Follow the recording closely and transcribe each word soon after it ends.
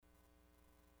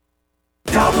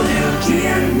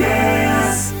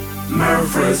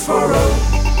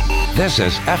This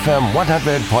is FM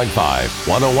 100.5,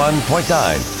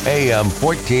 101.9, AM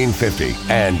 1450,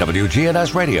 and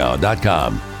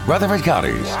WGNSradio.com. Rutherford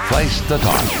County's place to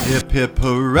talk. Hip, hip,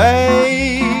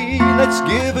 hooray, let's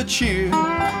give a cheer.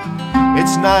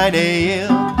 It's 9 a.m.,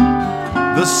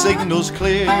 the signal's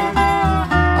clear.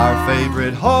 Our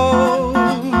favorite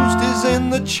host is in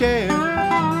the chair.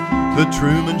 The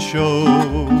Truman Show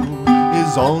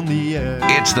is on the air.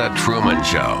 It's The Truman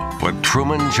Show with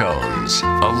Truman Jones.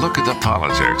 A look at the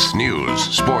politics, news,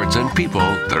 sports, and people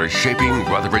that are shaping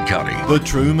Rutherford County. The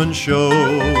Truman Show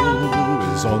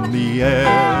is on the air.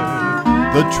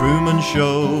 The Truman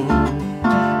Show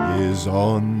is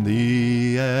on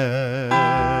the air.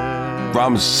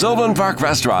 From Sylvan Park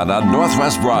Restaurant on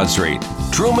Northwest Broad Street,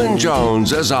 Truman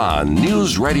Jones is on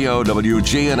News Radio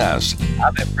WGNS.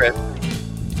 I'm impressed.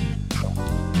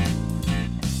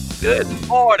 Good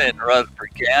morning,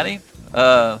 Rutherford County.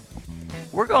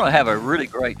 We're going to have a really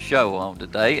great show on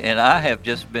today, and I have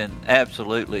just been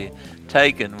absolutely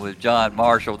taken with John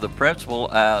Marshall, the principal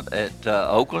out at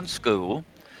Oakland School,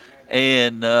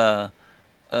 and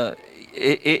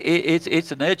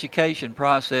it's an education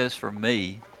process for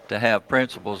me to have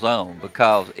principals on,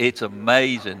 because it's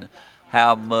amazing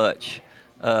how much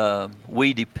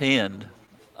we depend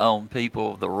on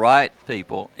people, the right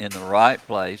people in the right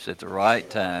place at the right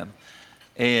time.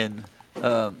 And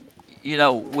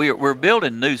we're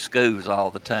building new schools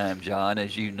all the time, John,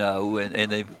 as you know,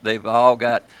 and they've all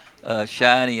got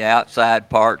shiny outside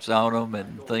parts on them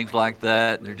and things like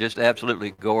that. And they're just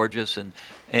absolutely gorgeous, and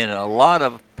a lot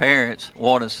of parents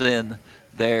want to send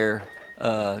their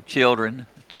children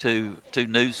to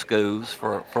new schools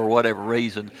for whatever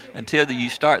reason, until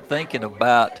you start thinking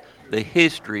about the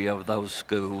history of those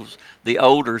schools, the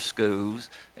older schools.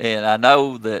 And I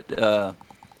know that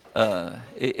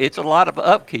it's a lot of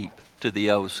upkeep to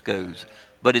the old schools,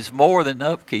 but it's more than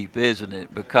upkeep, isn't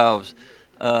it? Because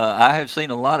I have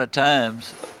seen a lot of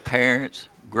times parents,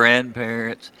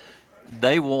 grandparents,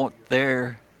 they want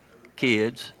their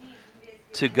kids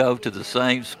to go to the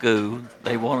same school.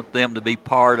 They want them to be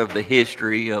part of the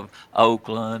history of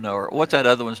Oakland, or what's that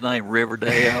other one's name,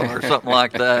 Riverdale or something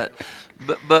like that.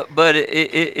 But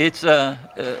it's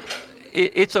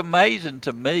amazing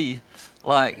to me.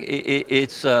 Like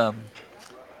it's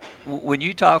when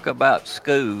you talk about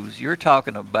schools, you're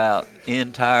talking about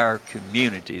entire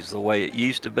communities the way it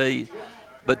used to be,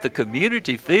 but the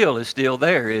community feel is still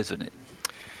there, isn't it?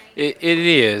 It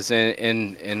is,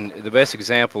 and the best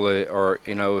example are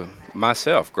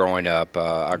myself growing up.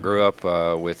 I grew up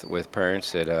with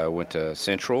parents that went to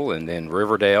Central and then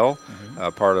Riverdale,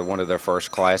 part of one of their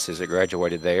first classes that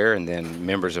graduated there, and then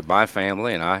members of my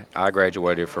family, and I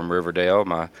graduated from Riverdale.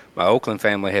 My Oakland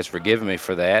family has forgiven me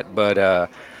for that, but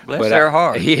bless their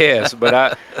heart. Yes,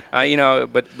 but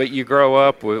but you grow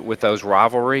up with those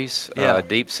rivalries,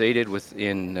 deep-seated with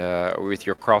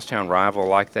your crosstown rival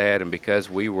like that, and because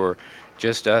we were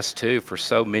just us two for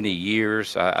so many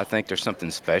years, I think there's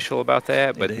something special about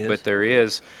that. But there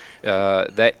is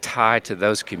that tie to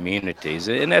those communities,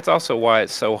 and that's also why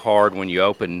it's so hard when you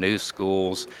open new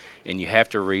schools and you have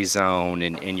to rezone,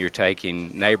 and you're taking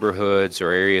neighborhoods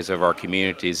or areas of our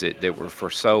communities that were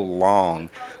for so long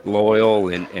loyal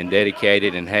and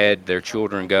dedicated and had their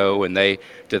children go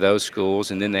to those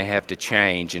schools, and then they have to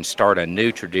change and start a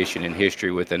new tradition in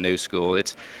history with a new school.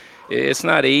 It's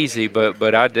not easy,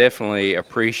 but I definitely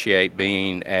appreciate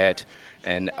being at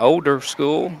an older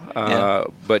school,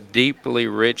 but deeply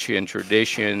rich in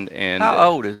tradition. And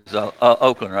how old is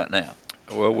Oakland right now?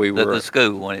 Well, the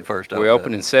school when it first opened. We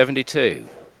opened in '72.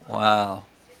 Wow,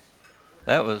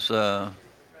 that was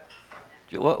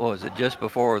what was it? Just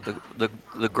before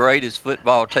the greatest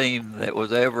football team that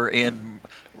was ever in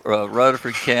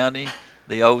Rutherford County,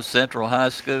 the old Central High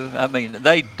School. I mean,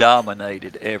 they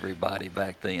dominated everybody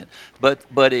back then.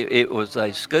 But it was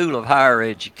a school of higher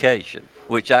education,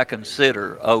 which I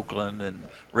consider Oakland and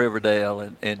Riverdale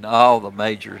and all the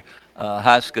major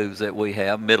high schools that we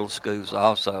have, middle schools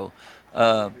also.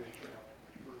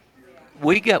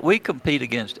 We compete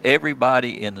against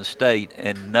everybody in the state,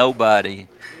 and nobody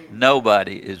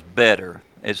is better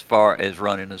as far as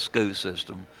running a school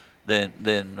system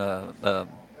than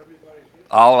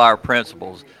all our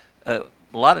principals. A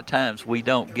lot of times we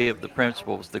don't give the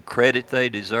principals the credit they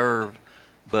deserve,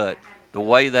 but the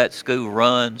way that school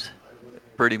runs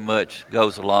pretty much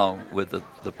goes along with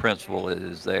the principal that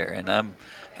is there. And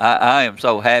I am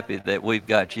so happy that we've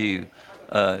got you,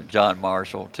 John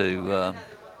Marshall, to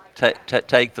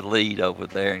take the lead over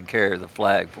there and carry the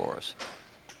flag for us.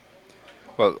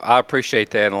 Well, I appreciate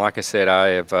that, and like I said,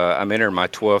 I'm entering my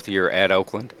 12th year at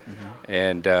Oakland,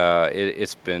 and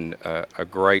it's been a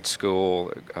great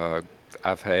school.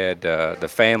 I've had the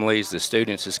families, the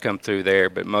students that's come through there,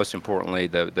 but most importantly,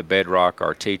 the bedrock,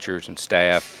 our teachers and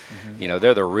staff. You know,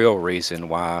 they're the real reason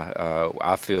why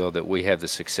I feel that we have the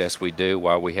success we do,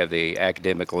 why we have the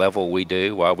academic level we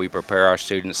do, why we prepare our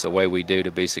students the way we do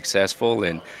to be successful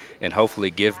and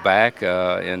hopefully give back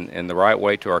in the right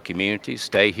way to our community,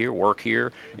 stay here, work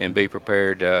here, and be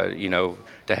prepared, you know,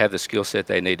 to have the skill set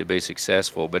they need to be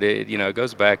successful. But it, you know, it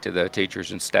goes back to the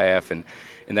teachers and staff, and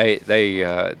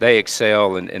they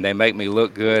excel and they make me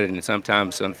look good, and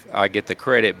sometimes I get the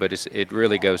credit, but it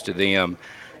really goes to them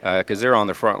because they're on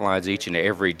the front lines each and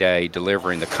every day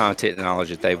delivering the content and knowledge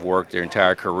that they've worked their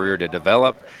entire career to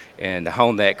develop and to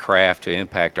hone that craft to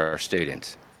impact our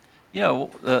students. You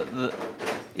know,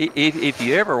 if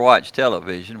you ever watch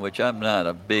television, which I'm not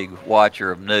a big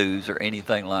watcher of news or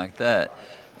anything like that,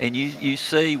 and you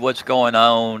see what's going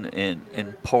on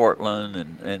in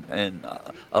Portland and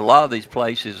a lot of these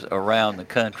places around the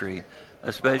country,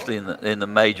 especially in the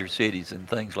major cities and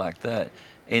things like that,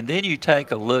 and then you take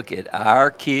a look at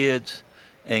our kids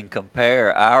and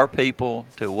compare our people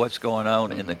to what's going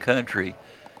on in the country,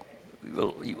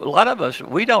 a lot of us,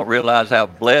 we don't realize how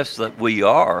blessed that we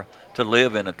are to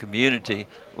live in a community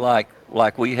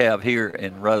like we have here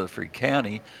in Rutherford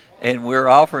County. And we're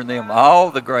offering them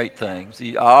all the great things,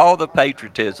 all the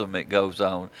patriotism that goes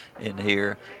on in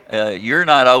here. You're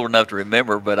not old enough to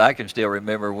remember, but I can still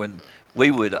remember when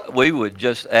we would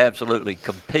just absolutely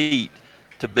compete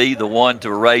to be the one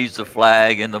to raise the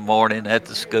flag in the morning at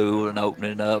the school and open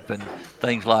it up and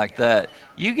things like that.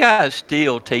 You guys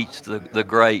still teach the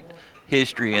great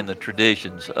history and the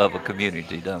traditions of a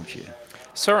community, don't you?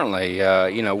 Certainly,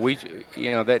 you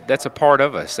know, that's a part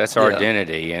of us. That's our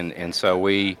identity, and so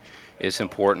it's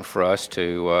important for us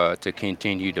to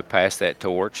continue to pass that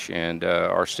torch, and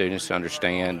our students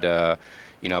understand,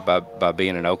 you know, by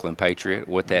being an Oakland Patriot,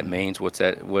 what that means,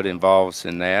 what involves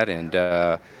in that,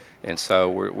 and so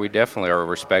we definitely are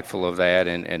respectful of that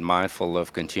and mindful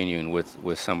of continuing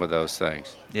with some of those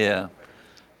things. Yeah.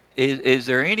 Is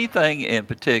there anything in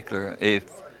particular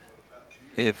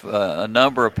if a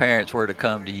number of parents were to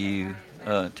come to you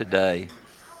today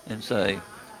and say,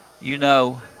 you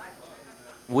know,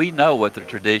 we know what the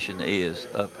tradition is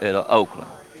up at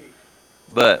Oakland,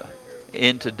 but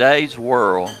in today's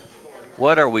world,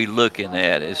 what are we looking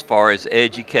at as far as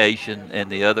education and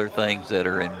the other things that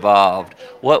are involved?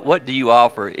 What do you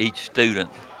offer each student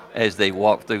as they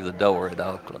walk through the door at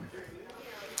Oakland?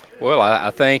 Well, I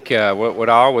think what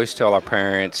I always tell our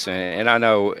parents, and I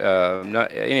know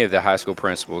not any of the high school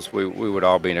principals, we would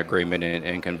all be in agreement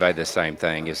and convey the same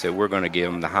thing, is that we're going to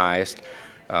give them the highest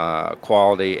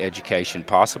quality education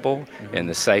possible in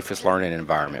the safest learning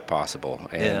environment possible.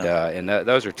 And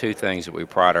those are two things that we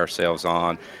pride ourselves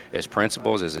on as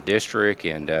principals, as a district,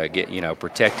 and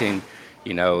protecting,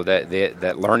 you know,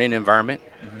 that learning environment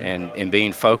and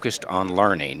being focused on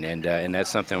learning, and that's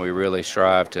something we really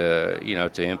strive to, you know,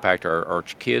 to impact our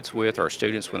kids with, our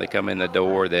students when they come in the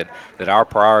door, that our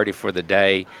priority for the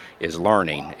day is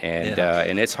learning,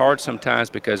 and it's hard sometimes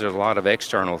because there's a lot of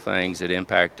external things that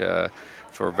impact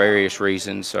for various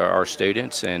reasons our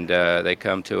students, and they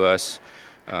come to us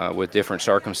with different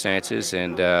circumstances,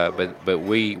 and but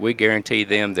we guarantee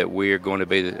them that we are going to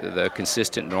be the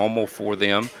consistent normal for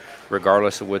them,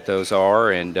 regardless of what those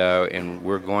are, and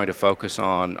we're going to focus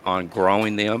on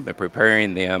growing them and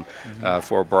preparing them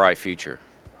for a bright future.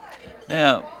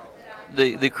 Now,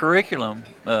 the curriculum,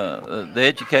 the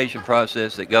education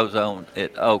process that goes on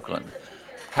at Oakland,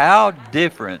 how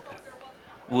different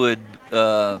would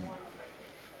the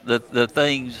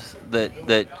things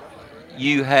that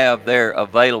you have there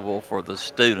available for the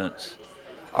students,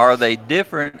 are they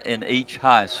different in each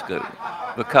high school?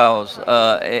 Because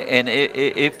and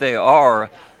if they are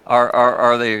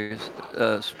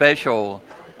there special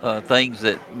things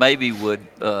that maybe would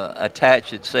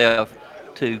attach itself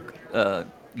to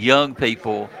young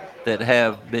people that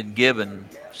have been given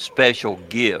special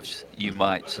gifts, you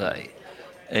might say,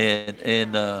 and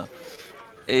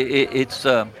it's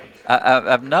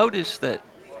I've noticed that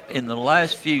in the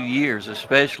last few years,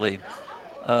 especially,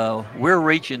 we're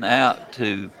reaching out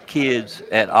to kids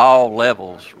at all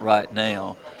levels right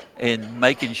now and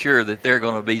making sure that they're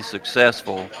going to be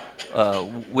successful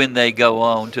when they go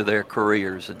on to their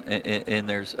careers. And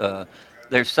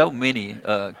there's so many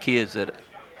kids that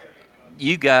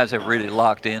you guys have really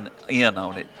locked in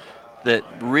on it, that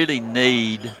really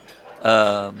need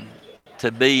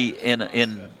to be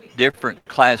in different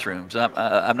classrooms.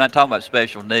 I'm not talking about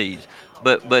special needs,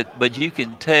 but you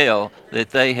can tell that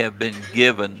they have been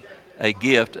given a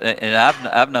gift. And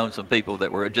I've known some people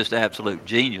that were just absolute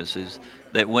geniuses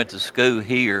that went to school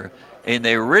here, and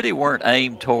they really weren't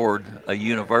aimed toward a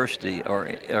university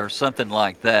or something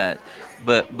like that,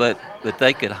 but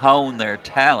they could hone their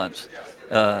talents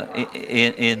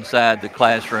inside the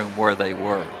classroom where they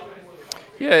were.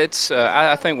 Yeah, it's.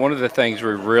 I think one of the things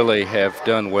we really have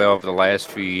done well over the last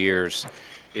few years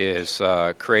is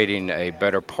creating a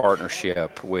better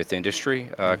partnership with industry,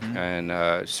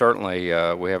 and certainly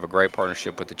we have a great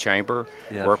partnership with the Chamber,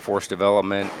 workforce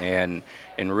development, and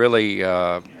really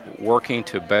working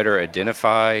to better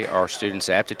identify our students'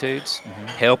 aptitudes,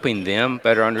 helping them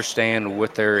better understand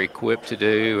what they're equipped to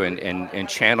do, and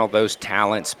channel those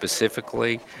talents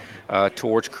specifically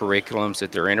towards curriculums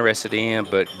that they're interested in,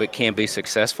 but can be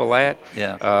successful at,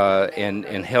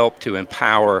 and help to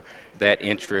empower that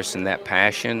interest and that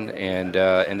passion, and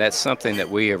that's something that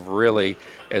we have really,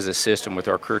 as a system with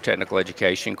our career technical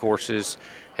education courses,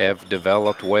 have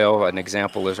developed well. An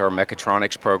example is our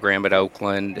mechatronics program at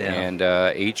Oakland, and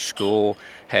each school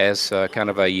has kind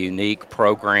of a unique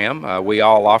program. We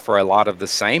all offer a lot of the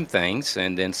same things,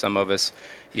 and then some of us,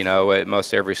 at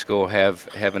most every school have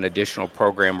an additional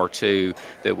program or two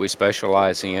that we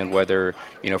specialize in, whether,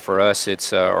 for us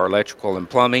it's our electrical and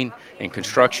plumbing and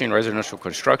construction, residential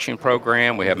construction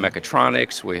program. We have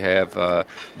mechatronics, we have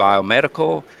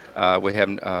biomedical, we have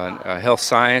health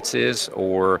sciences,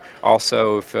 or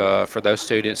also for those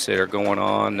students that are going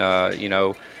on,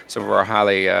 some of our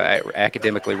highly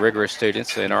academically rigorous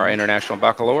students in our international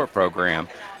baccalaureate program.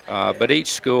 But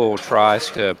each school tries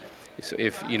to,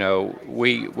 if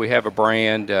we have a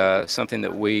brand, something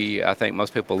that I think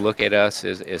most people look at us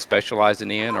as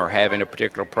specializing in, or having a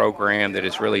particular program that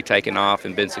has really taken off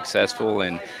and been successful,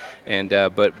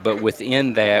 but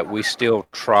within that we still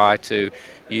try to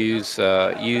use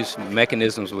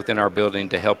mechanisms within our building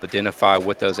to help identify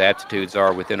what those aptitudes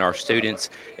are within our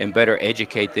students, and better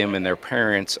educate them and their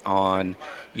parents on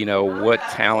what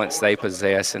talents they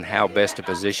possess and how best to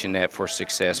position that for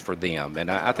success for them.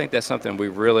 And I think that's something we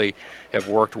really have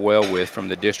worked well with from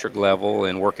the district level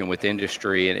and working with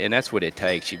industry, and that's what it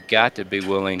takes. You've got to be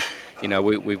willing,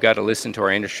 we've got to listen to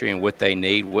our industry and what they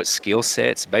need, what skill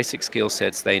sets, basic skill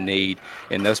sets they need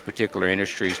in those particular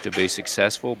industries to be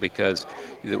successful, because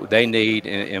they need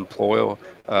employees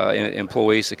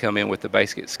to come in with the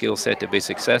basic skill set to be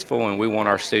successful, and we want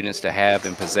our students to have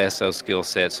and possess those skill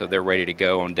sets so they're ready to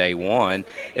go on day one,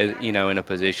 in a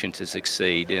position to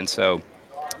succeed. And so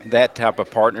that type of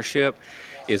partnership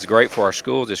is great for our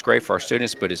schools, it's great for our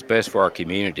students, but it's best for our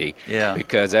community.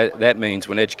 Because that means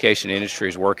when education industry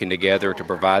is working together to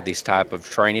provide these type of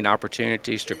training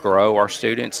opportunities to grow our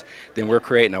students, then we're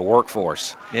creating a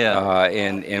workforce.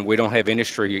 And we don't have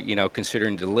industry,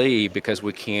 considering to leave because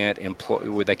they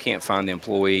can't find the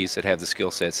employees that have the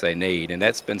skill sets they need. And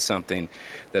that's been something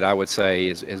that I would say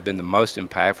has been the most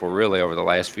impactful really over the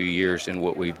last few years in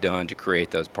what we've done to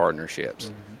create those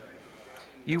partnerships.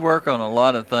 You work on a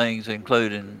lot of things,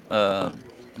 including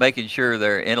making sure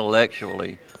they're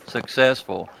intellectually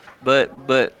successful. But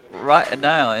right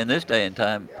now, in this day and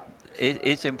time,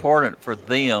 it's important for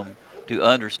them to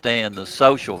understand the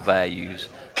social values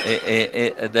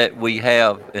that we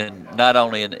have, not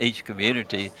only in each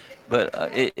community, but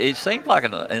it seems like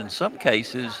in some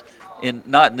cases,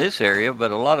 not in this area, but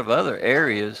a lot of other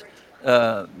areas,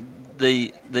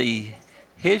 the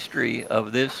history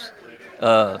of this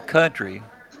country,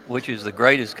 which is the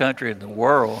greatest country in the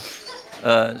world,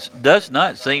 does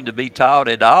not seem to be taught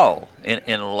at all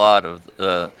in a lot of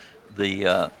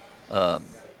the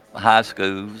high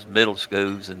schools, middle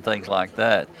schools, and things like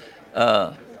that.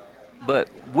 But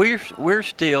we're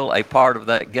still a part of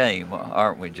that game,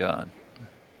 aren't we, John?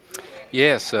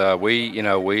 Yes, the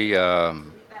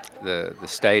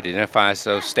state identifies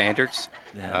those standards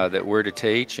that we're to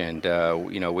teach, and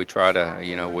we try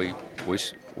to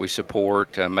we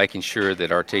support making sure that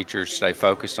our teachers stay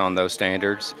focused on those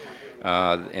standards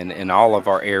in all of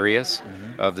our areas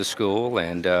of the school,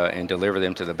 and deliver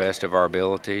them to the best of our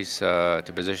abilities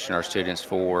to position our students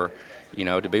for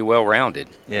to be well-rounded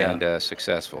and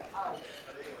successful.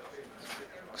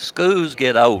 Schools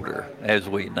get older, as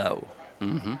we know.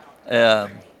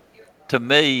 To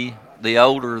me, the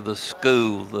older the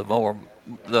school, the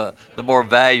more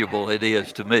valuable it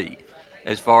is to me,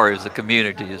 as far as the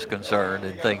community is concerned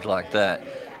and things like that.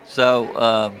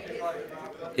 So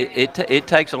it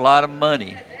takes a lot of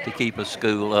money to keep a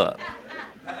school up.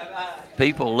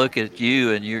 People look at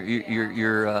you and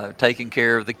you're taking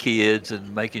care of the kids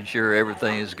and making sure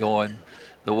everything is going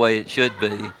the way it should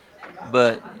be,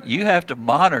 but you have to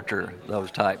monitor those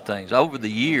type things. Over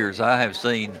the years, I have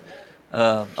seen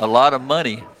a lot of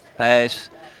money pass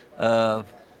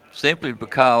simply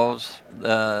because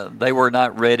they were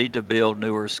not ready to build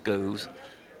newer schools.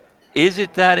 Is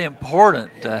it that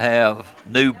important to have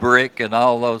new brick and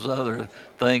all those other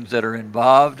things that are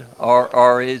involved,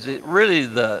 or is it really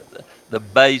the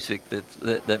basic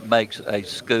that makes a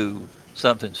school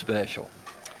something special?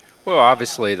 Well,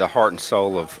 obviously, the heart and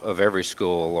soul of every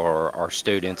school are our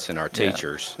students and our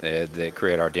teachers that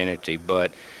create our identity.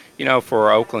 But,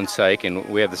 for Oakland's sake, and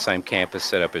we have the same campus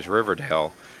set up as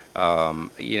Riverdale,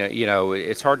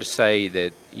 it's hard to say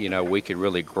that, we could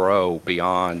really grow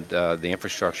beyond the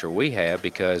infrastructure we have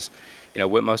because,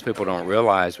 what most people don't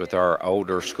realize with our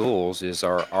older schools is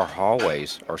our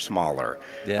hallways are smaller.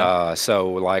 Yeah. So,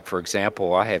 like, for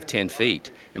example, I have 10 feet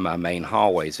in my main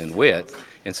hallways in width.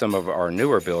 And some of our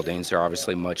newer buildings are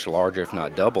obviously much larger, if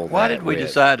not double that. Why did we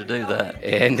decide to do that?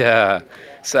 And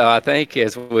so I think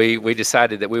as we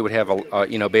decided that we would have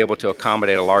be able to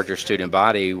accommodate a larger student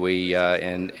body, we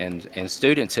and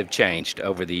students have changed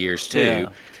over the years too. Yeah.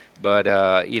 But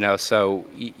so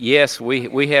yes,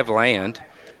 we have land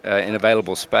and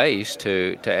available space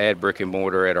to add brick and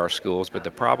mortar at our schools. But the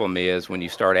problem is when you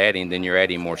start adding, then you're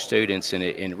adding more students,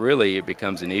 and really it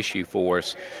becomes an issue for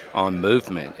us on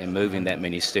movement and moving that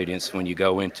many students. When you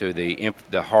go into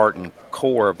the heart and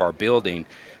core of our building,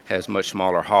 has much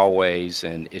smaller hallways,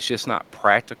 and it's just not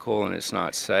practical and it's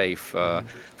not safe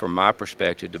from my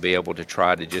perspective to be able to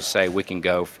try to just say we can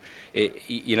go,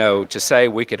 to say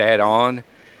we could add on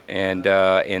and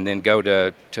then go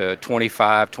to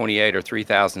 25, 28, or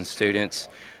 3,000 students.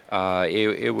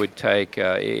 It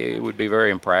would be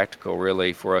very impractical,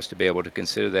 really, for us to be able to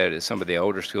consider that at some of the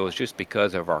older schools just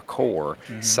because of our core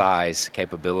size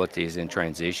capabilities and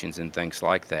transitions and things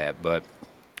like that. But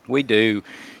we do,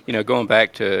 going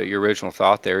back to your original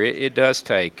thought there, it does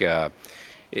take,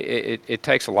 it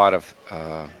takes a lot of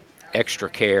extra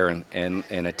care and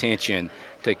attention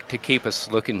to keep us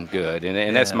looking good.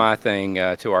 And that's my thing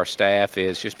to our staff,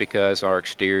 is just because our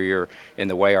exterior and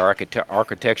the way our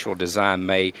architectural design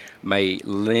may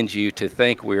lend you to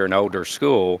think we're an older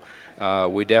school,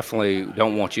 we definitely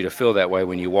don't want you to feel that way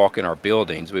when you walk in our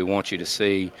buildings. We want you to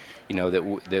see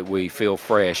that we feel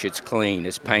fresh, it's clean,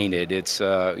 it's painted,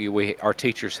 our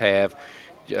teachers have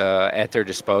at their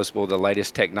disposal the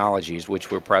latest technologies, which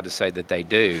we're proud to say that they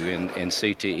do in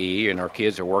CTE, and our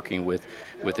kids are working with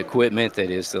equipment that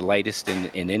is the latest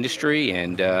in industry,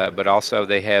 and but also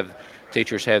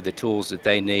teachers have the tools that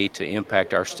they need to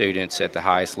impact our students at the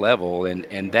highest level,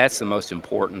 and that's the most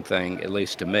important thing, at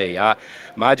least to me.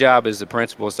 My job as the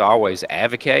principal is to always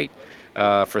advocate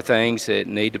for things that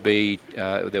need to be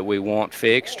that we want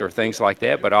fixed or things like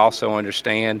that, but also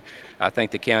understand I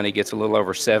think the county gets a little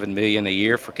over $7 million a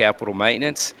year for capital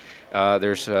maintenance.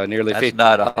 There's nearly That's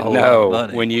not a whole lot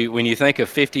of money. When you think of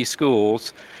 50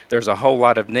 schools, there's a whole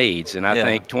lot of needs, and I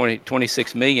think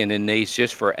 26 million in needs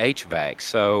just for HVAC.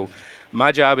 So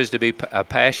my job is to be a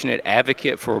passionate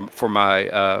advocate for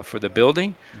the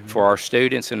building, for our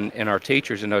students and our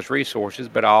teachers and those resources,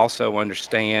 but I also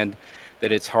understand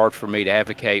that it's hard for me to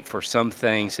advocate for some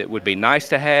things that would be nice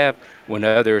to have when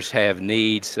others have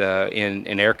needs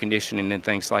in air conditioning and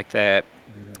things like that.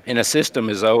 In a system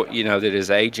that is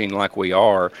aging like we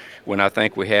are, when I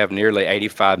think we have nearly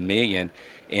 85 million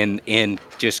in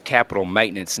just capital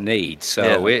maintenance needs.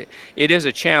 So it is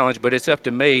a challenge, but it's up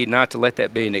to me not to let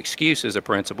that be an excuse as a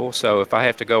principal. So if I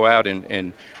have to go out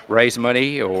and raise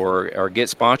money or get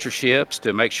sponsorships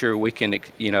to make sure we can,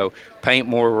 paint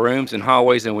more rooms and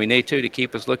hallways than we need to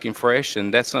keep us looking fresh,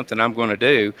 and that's something I'm going to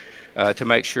do to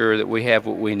make sure that we have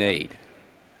what we need.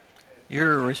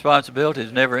 Your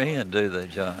responsibilities never end, do they,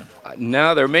 John?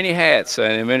 No, there are many hats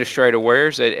an administrator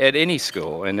wears at any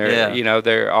school, and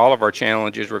they're all of our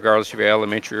challenges, regardless if you're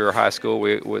elementary or high school.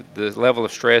 The level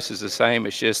of stress is the same.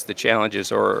 It's just the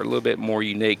challenges are a little bit more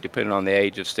unique depending on the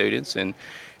age of students and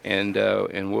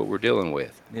what we're dealing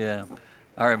with. Yeah,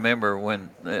 I remember when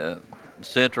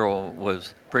Central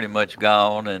was pretty much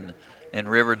gone, and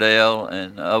Riverdale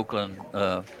and Oakland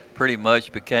pretty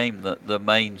much became the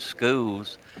main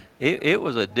schools. It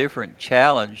was a different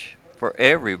challenge for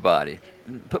everybody.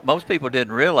 Most people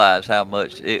didn't realize how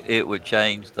much it would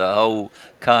change the whole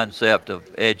concept of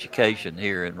education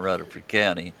here in Rutherford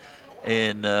County.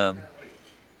 And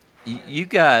you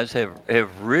guys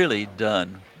have really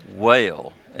done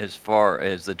well as far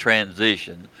as the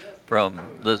transition from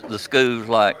the schools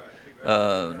like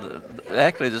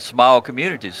actually the small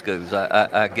community schools,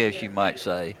 I guess you might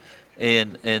say,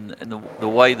 and the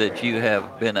way that you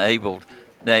have been able.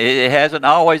 Now, it hasn't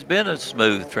always been a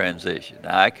smooth transition.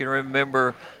 I can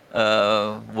remember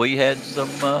we had some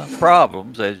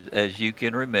problems, as you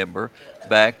can remember,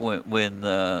 back when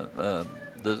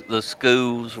the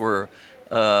schools were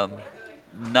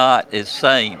not as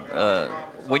same.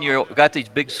 When you've got these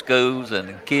big schools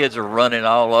and kids are running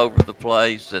all over the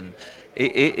place, and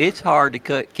it's hard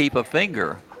to keep a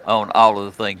finger on all of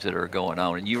the things that are going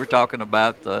on. And you were talking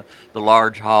about the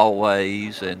large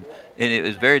hallways, and it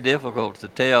was very difficult to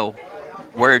tell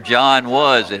where John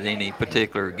was at any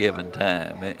particular given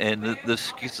time. And the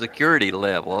security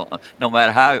level, no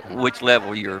matter which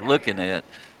level you're looking at,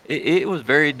 it was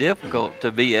very difficult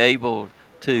to be able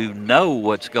to know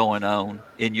what's going on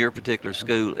in your particular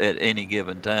school at any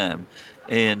given time.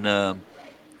 And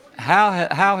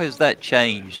how has that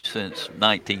changed since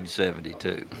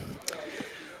 1972?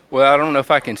 Well, I don't know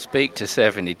if I can speak to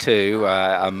 72.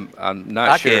 I'm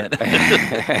not sure. I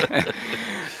can.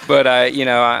 But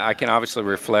I can obviously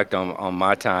reflect on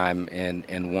my time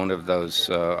in one of those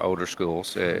older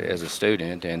schools as a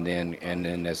student, and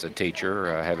then as a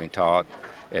teacher, having taught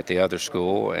at the other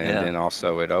school, and then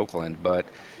also at Oakland. But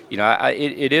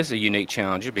it is a unique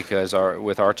challenge because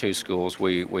with our two schools,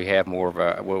 we have more of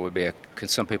a what would be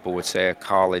some people would say a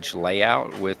college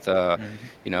layout with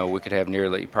we could have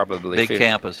nearly probably big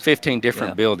campus, 15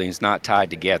 different buildings not tied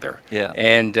together. Yeah.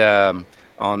 And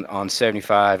on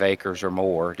 75 acres or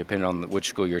more, depending on which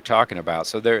school you're talking about.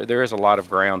 So there is a lot of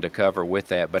ground to cover with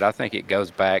that. But I think it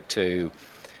goes back to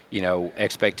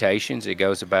expectations. It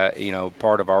goes about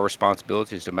part of our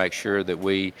responsibility is to make sure that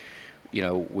we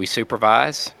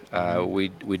supervise. We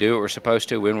do what we're supposed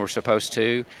to when we're supposed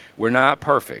to. We're not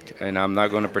perfect, and I'm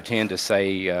not going to pretend to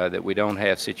say that we don't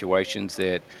have situations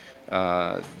that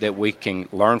we can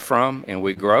learn from and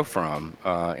we grow from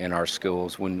in our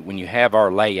schools. When you have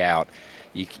our layout,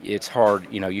 it's hard.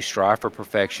 You strive for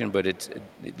perfection, but it's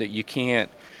that you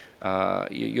can't.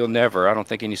 You'll never. I don't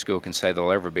think any school can say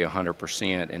they'll ever be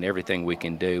 100% in everything we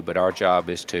can do. But our job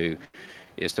is to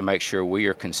make sure we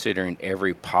are considering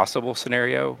every possible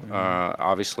scenario.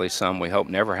 Obviously, some we hope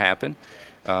never happen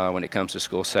when it comes to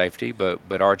school safety,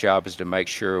 but our job is to make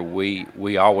sure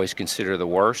we always consider the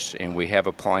worst, and we have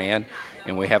a plan,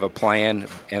 and we have a plan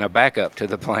and a backup to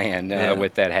the plan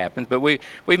when that happens. But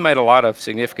we've made a lot of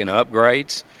significant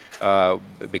upgrades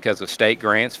because of state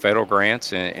grants, federal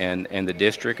grants, and the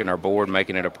district and our board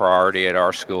making it a priority at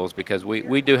our schools, because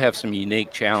we do have some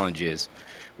unique challenges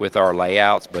with our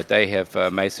layouts, but they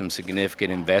have made some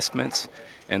significant investments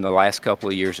in the last couple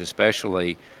of years,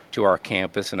 especially to our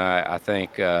campus. And I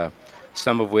think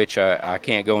some of which I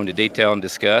can't go into detail and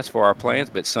discuss for our plans,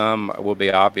 but some will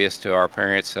be obvious to our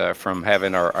parents from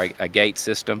having a gate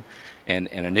system and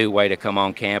a new way to come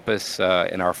on campus,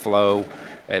 and our flow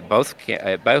at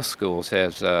both schools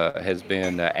has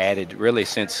been added really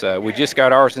since we just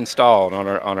got ours installed on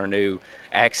our new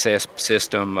access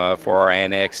system for our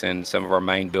annex and some of our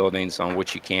main buildings on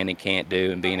what you can and can't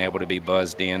do, and being able to be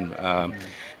buzzed in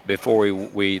before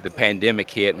the pandemic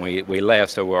hit and we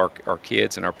left. So our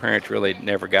kids and our parents really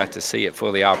never got to see it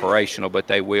fully operational, but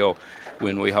they will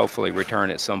when we hopefully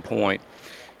return at some point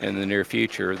in the near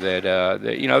future. That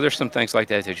there's some things like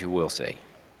that you will see.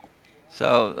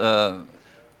 So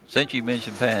since you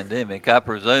mentioned pandemic, I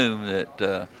presume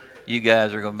that you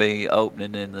guys are going to be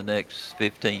opening in the next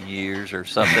 15 years or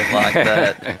something like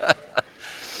that.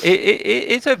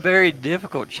 It's a very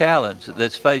difficult challenge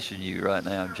that's facing you right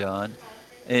now, John.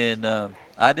 And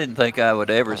I didn't think I would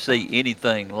ever see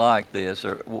anything like this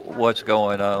or what's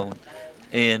going on.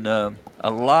 And a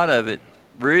lot of it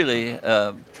really,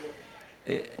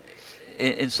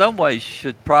 in some ways,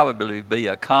 should probably be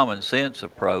a common sense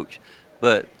approach.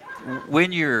 But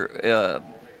when you're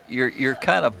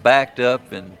kind of backed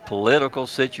up in political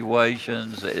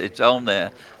situations, it's on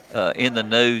in the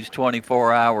news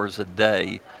 24 hours a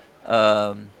day.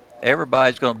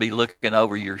 Everybody's going to be looking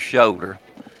over your shoulder,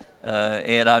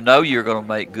 and I know you're going to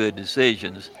make good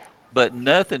decisions, but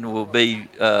nothing will be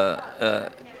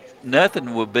a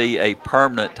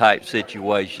permanent type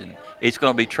situation. It's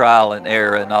going to be trial and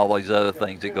error and all these other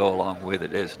things that go along with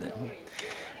it, isn't it?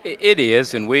 It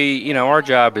is, and our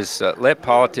job is let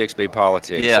politics be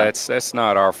politics. Yeah. That's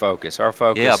not our focus. Our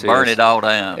focus burn it all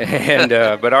down. And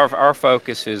but our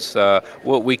focus is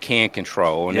what we can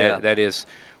control, and that is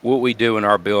what we do in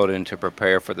our building to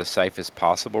prepare for the safest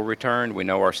possible return. We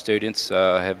know our students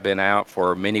have been out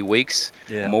for many weeks,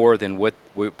 more than what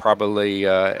we probably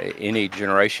any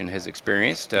generation has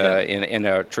experienced in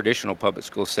a traditional public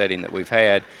school setting that we've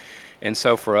had. And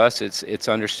so for us, it's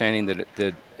understanding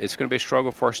that it's going to be a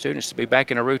struggle for our students to be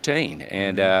back in a routine.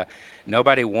 And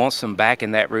nobody wants them back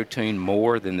in that routine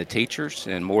more than the teachers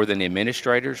and more than the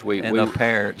administrators. The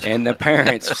parents. And the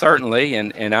parents, certainly.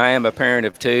 And I am a parent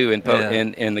of two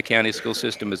in the county school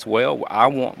system as well. I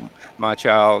want my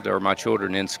child or my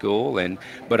children in school,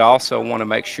 but also want to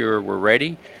make sure we're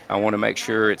ready. I want to make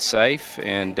sure it's safe.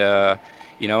 And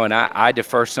and I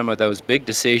defer some of those big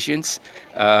decisions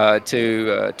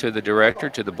to the director,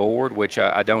 to the board, which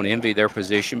I don't envy their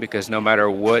position, because no matter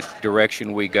what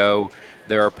direction we go,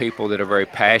 there are people that are very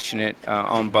passionate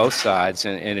on both sides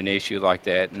in an issue like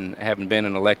that. And having been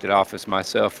in elected office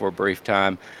myself for a brief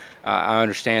time, I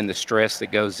understand the stress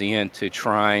that goes into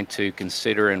trying to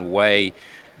consider and weigh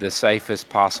the safest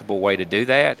possible way to do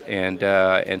that, and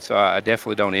so I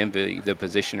definitely don't envy the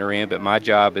position they're in, but my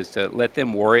job is to let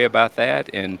them worry about that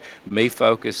and me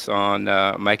focus on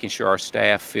making sure our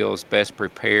staff feels best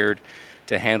prepared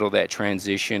to handle that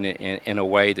transition in a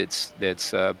way that's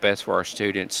best for our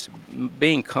students,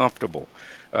 being comfortable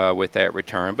with that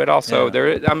return. But also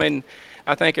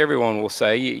I think everyone will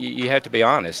say you have to be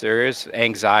honest. There is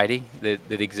anxiety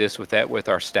that exists with that, with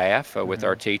our staff, with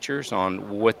our teachers,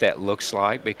 on what that looks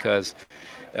like, because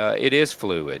it is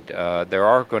fluid. There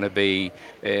are going to be,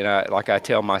 like I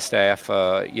tell my staff,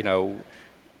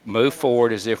 move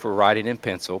forward as if we're writing in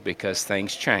pencil, because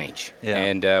things change. Yeah.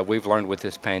 And we've learned with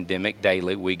this pandemic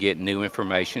daily, we get new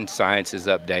information, science is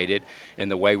updated, and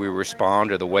the way we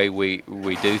respond or the way we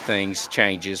do things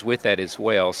changes with that as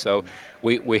well. So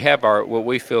we have what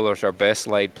we feel is our best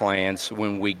laid plans.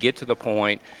 When we get to the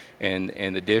point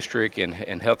and the district and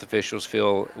health officials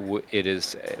feel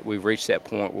we've reached that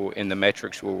point in the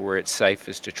metrics where it's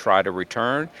safest to try to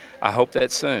return, I hope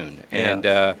that's soon. Yeah.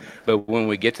 And but when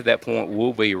we get to that point,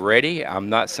 we'll be ready. I'm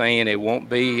not saying it won't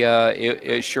be.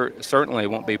 It certainly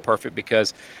won't be perfect,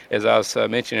 because, as I was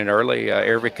mentioning earlier,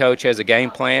 every coach has a game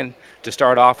plan to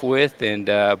start off with, and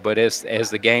but as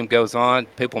the game goes on,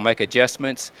 people make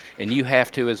adjustments, and you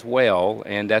have to as well,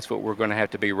 and that's what we're going to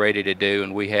have to be ready to do.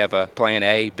 And we have a plan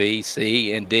A, B,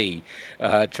 C, and D,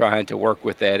 trying to work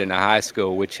with that in a high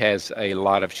school, which has a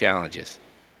lot of challenges.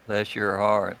 Bless your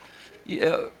heart.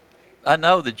 Yeah, I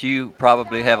know that you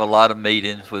probably have a lot of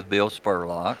meetings with Bill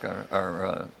Spurlock,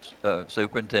 our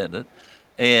superintendent,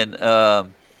 and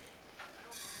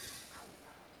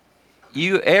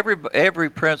every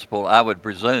principal, I would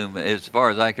presume, as far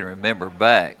as I can remember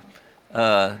back,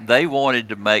 they wanted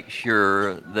to make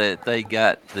sure that they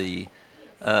got the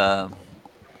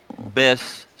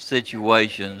best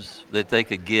situations that they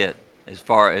could get as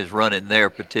far as running their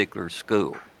particular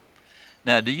school.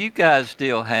 Now, do you guys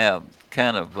still have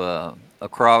kind of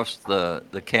across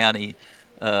the county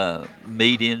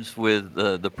meetings with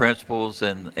the principals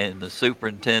and the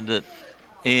superintendent?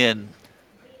 And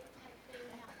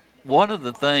one of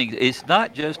the things, it's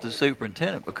not just the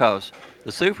superintendent, because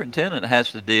the superintendent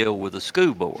has to deal with the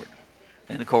school board.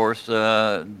 And of course,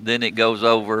 then it goes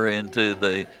over into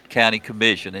the county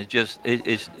commission.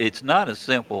 It's not a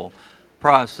simple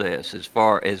process as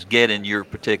far as getting your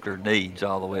particular needs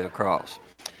all the way across.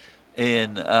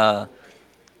 And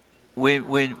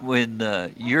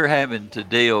when you're having to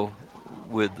deal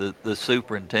with the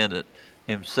superintendent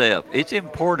himself, it's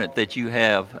important that you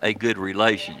have a good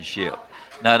relationship,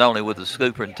 not only with the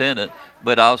superintendent,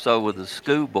 but also with the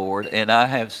school board. And I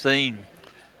have seen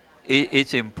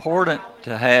it's important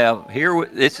to have,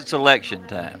 it's election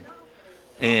time,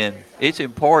 and it's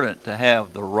important to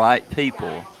have the right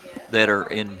people that are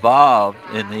involved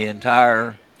in the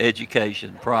entire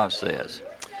education process.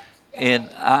 And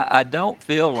I don't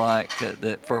feel like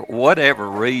that for whatever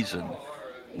reason,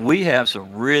 we have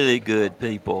some really good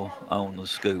people on the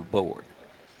school board.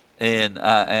 And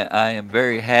I am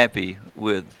very happy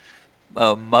with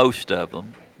most of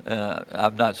them.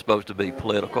 I'm not supposed to be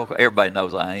political. Everybody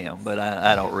knows I am, but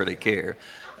I don't really care.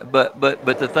 But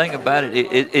the thing about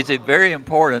it's very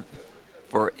important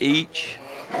for each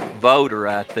voter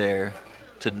out there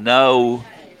to know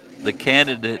the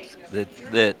candidate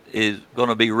that is going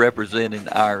to be representing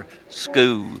our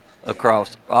school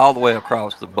all the way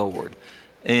across the board.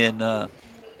 And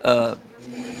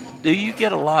do you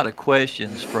get a lot of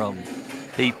questions from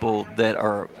people that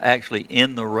are actually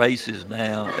in the races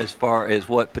now as far as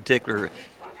what particular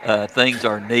things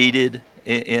are needed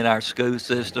in our school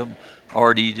system,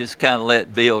 or do you just kind of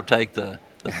let Bill take the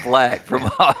flack from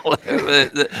all of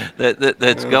it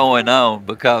that's going on?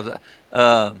 Because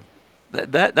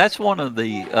that's one of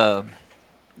the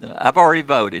I've already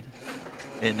voted,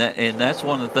 and that's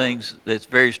one of the things that's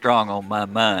very strong on my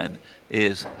mind,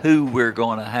 is who we're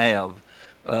going to have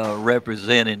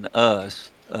representing us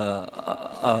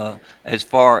as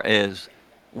far as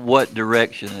what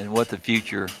direction and what the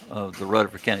future of the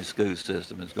Rutherford County school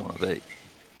system is going to be?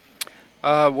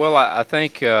 Well, I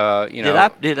think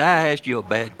Did I ask you a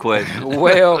bad question?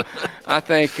 Well, I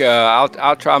think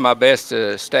I'll try my best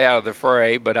to stay out of the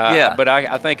fray, but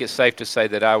I think it's safe to say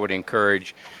that I would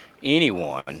encourage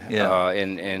anyone,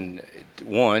 and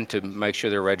one, to make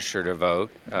sure they're registered to vote,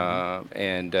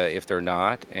 and if they're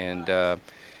not, and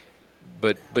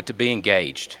but to be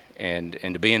engaged and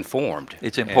to be informed.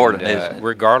 It's important, isn't it?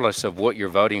 Regardless of what you're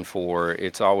voting for,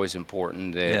 it's always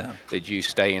important that you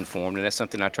stay informed, and that's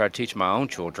something I try to teach my own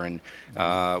children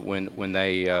when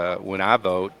I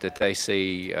vote, that they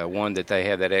see one, that they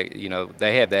have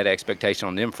that expectation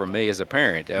on them from me as a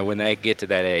parent when they get to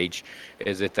that age,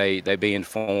 is that they be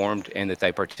informed and that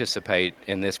they participate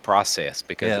in this process,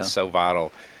 because it's so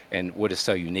vital and what is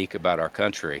so unique about our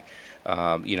country.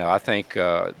 I think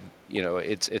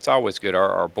it's always good.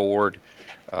 Our board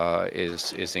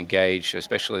is engaged,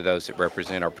 especially those that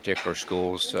represent our particular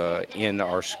schools in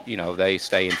our, they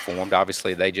stay informed.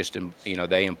 Obviously, they just,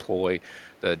 they employ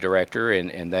the director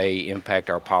and they impact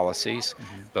our policies.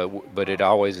 But it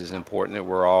always is important that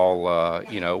we're all,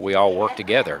 we all work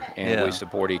together and we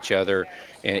support each other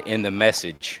in the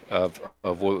message of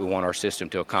what we want our system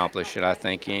to accomplish. And I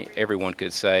think everyone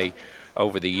could say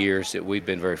over the years that we've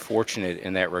been very fortunate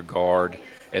in that regard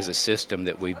as a system,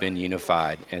 that we've been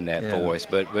unified in that voice.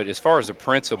 But as far as the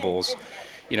principals,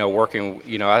 working,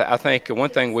 I think one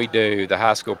thing we do, the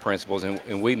high school principals,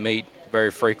 and we meet very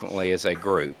frequently as a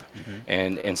group,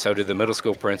 and so do the middle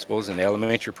school principals and the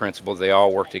elementary principals. They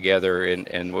all work together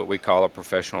in what we call a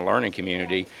professional learning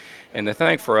community. And the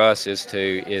thing for us is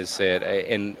that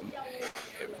and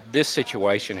this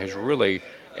situation has really,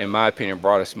 in my opinion,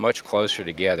 brought us much closer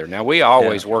together. Now, we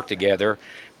always work together,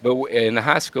 but in the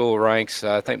high school ranks,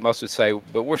 I think most would say,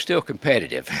 but we're still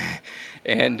competitive.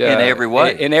 And in every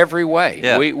way. In every way.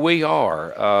 Yeah. We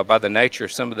are. By the nature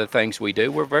of some of the things we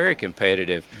do, we're very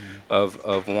competitive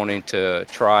of wanting to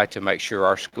try to make sure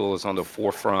our school is on the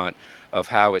forefront of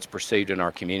how it's perceived in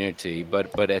our community.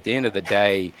 But at the end of the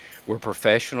day, we're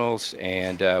professionals,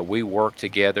 and we work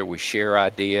together, we share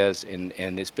ideas, and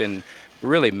it's been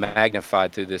really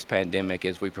magnified through this pandemic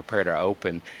as we prepare to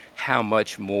open, how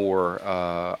much more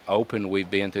open we've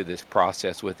been through this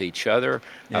process with each other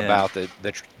about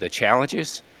the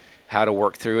challenges, how to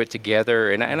work through it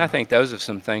together. And I think those are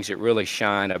some things that really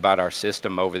shine about our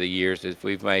system over the years, is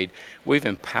we've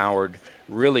empowered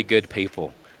really good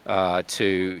people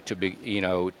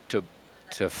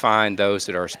to find those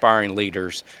that are aspiring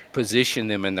leaders, position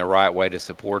them in the right way to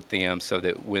support them, so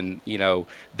that when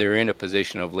they're in a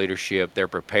position of leadership, they're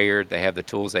prepared, they have the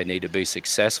tools they need to be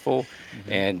successful.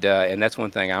 And that's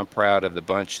one thing I'm proud of the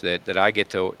bunch that I get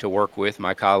to work with,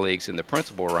 my colleagues in the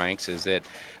principal ranks, is that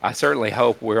I certainly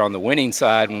hope we're on the winning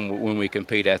side when we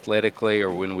compete athletically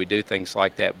or when we do things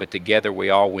like that, but together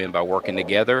we all win by working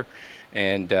together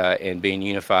and being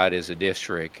unified as a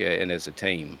district and as a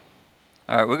team.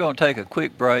 All right, we're going to take a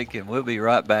quick break, and we'll be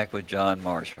right back with John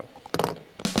Marshall.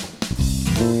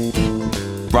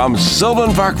 From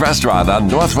Sylvan Park Restaurant on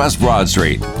Northwest Broad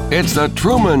Street, it's The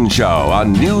Truman Show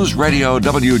on News Radio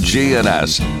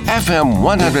WGNS, FM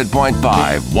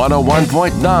 100.5,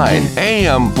 101.9,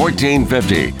 AM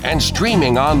 1450, and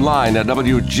streaming online at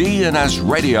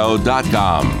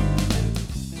WGNSradio.com.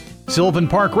 Sylvan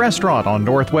Park Restaurant on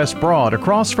Northwest Broad,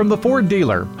 across from the Ford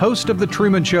dealer, host of the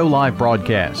Truman Show live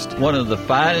broadcast. One of the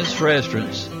finest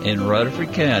restaurants in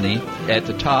Rutherford County, at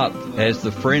the top as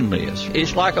the friendliest.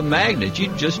 It's like a magnet. You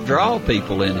just draw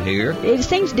people in here. It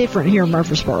seems different here in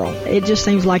Murfreesboro. It just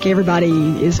seems like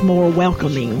everybody is more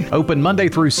welcoming. Open Monday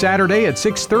through Saturday at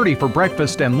 6:30 for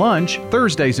breakfast and lunch,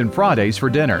 Thursdays and Fridays for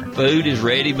dinner. Food is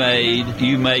ready-made.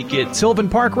 You make it. Sylvan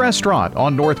Park Restaurant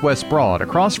on Northwest Broad,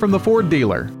 across from the Ford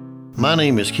dealer. My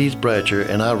name is Keith Bratcher,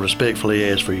 and I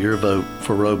respectfully ask for your vote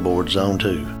for Road Board Zone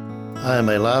 2. I am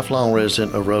a lifelong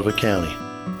resident of Rutherford County.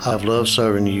 I've loved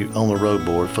serving you on the Road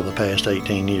Board for the past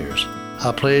 18 years.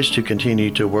 I pledge to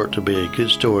continue to work to be a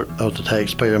good steward of the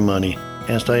taxpayer money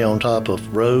and stay on top of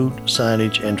road,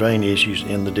 signage, and drain issues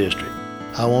in the district.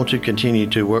 I want to continue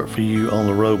to work for you on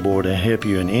the Road Board and help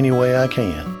you in any way I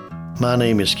can. My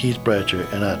name is Keith Bratcher,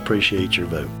 and I appreciate your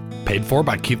vote. Paid for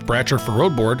by Keith Bratcher for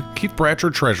Road Board, Keith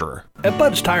Bratcher, Treasurer. At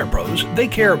Bud's Tire Pros, they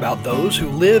care about those who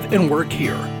live and work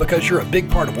here because you're a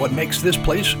big part of what makes this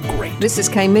place great. This is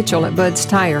Kay Mitchell at Bud's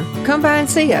Tire. Come by and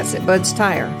see us at Bud's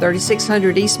Tire,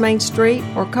 3600 East Main Street,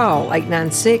 or call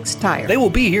 896-TIRE. They will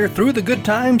be here through the good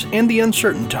times and the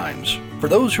uncertain times. For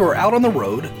those who are out on the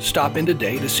road, stop in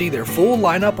today to see their full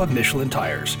lineup of Michelin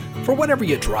tires. For whatever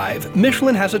you drive,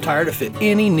 Michelin has a tire to fit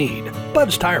any need.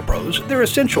 Bud's Tire Pros, they're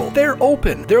essential, they're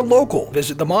open, they're local.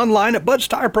 Visit them online at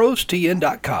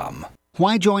budstireprostn.com.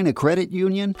 Why join a credit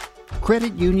union?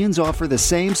 Credit unions offer the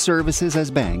same services as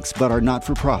banks but are not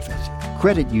for profit.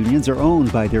 Credit unions are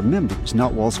owned by their members,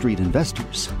 not Wall Street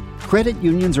investors. Credit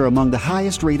unions are among the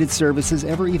highest rated services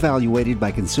ever evaluated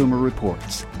by Consumer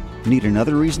Reports. Need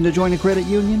another reason to join a credit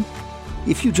union?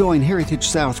 If you join Heritage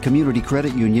South Community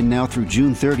Credit Union now through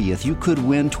June 30th, you could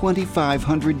win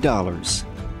 $2,500.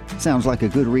 Sounds like a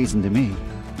good reason to me.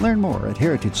 Learn more at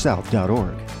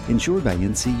heritagesouth.org. Insured by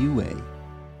NCUA.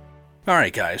 All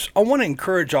right, guys, I want to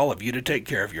encourage all of you to take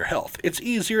care of your health. It's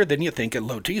easier than you think at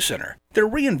Low T Center. They're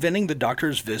reinventing the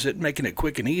doctor's visit, making it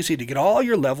quick and easy to get all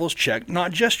your levels checked,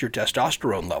 not just your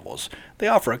testosterone levels. They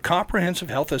offer a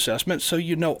comprehensive health assessment so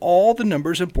you know all the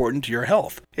numbers important to your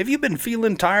health. If you've been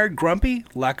feeling tired, grumpy,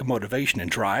 lack of motivation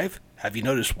and drive, have you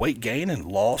noticed weight gain and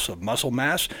loss of muscle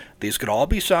mass? These could all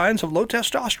be signs of low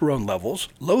testosterone levels,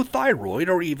 low thyroid,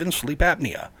 or even sleep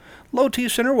apnea. Low T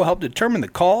Center will help determine the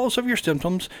cause of your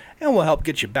symptoms and will help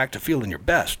get you back to feeling your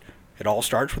best. It all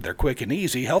starts with their quick and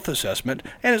easy health assessment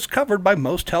and is covered by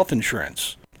most health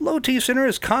insurance. Low T Center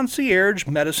is concierge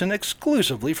medicine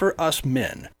exclusively for us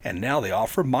men, and now they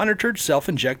offer monitored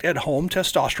self-inject at-home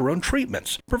testosterone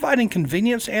treatments, providing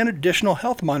convenience and additional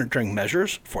health monitoring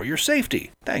measures for your safety.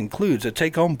 That includes a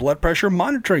take-home blood pressure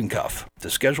monitoring cuff.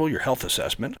 To schedule your health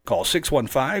assessment, call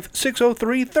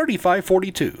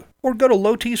 615-603-3542 or go to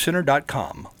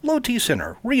lowtcenter.com. Low T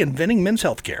Center, reinventing men's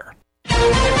healthcare.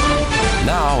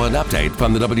 Now an update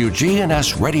from the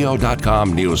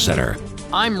WGNSradio.com News Center.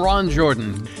 I'm Ron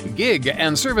Jordan. Gig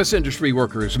and service industry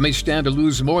workers may stand to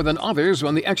lose more than others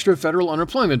when the extra federal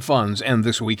unemployment funds end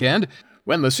this weekend.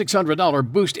 When the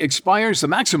 $600 boost expires, the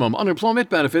maximum unemployment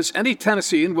benefits any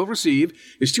Tennessean will receive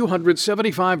is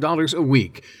 $275 a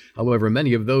week. However,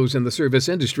 many of those in the service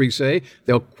industry say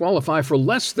they'll qualify for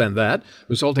less than that,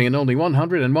 resulting in only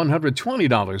 $100 and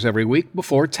 $120 every week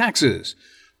before taxes.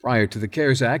 Prior to the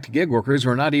CARES Act, gig workers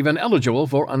were not even eligible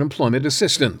for unemployment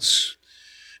assistance.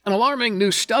 An alarming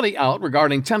new study out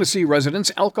regarding Tennessee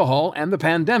residents' alcohol and the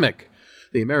pandemic.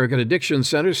 The American Addiction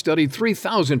Center studied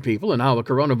 3,000 people and how the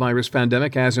coronavirus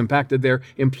pandemic has impacted their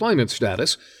employment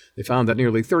status. They found that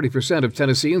nearly 30% of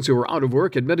Tennesseans who were out of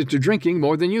work admitted to drinking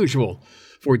more than usual.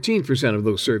 14% of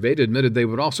those surveyed admitted they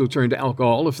would also turn to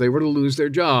alcohol if they were to lose their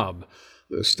job.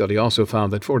 The study also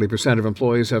found that 40% of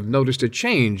employees have noticed a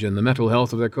change in the mental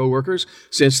health of their coworkers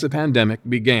since the pandemic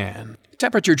began.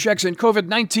 Temperature checks and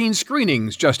COVID-19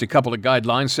 screenings, just a couple of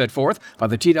guidelines set forth by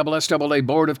the TSSAA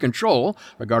Board of Control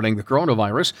regarding the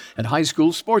coronavirus and high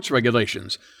school sports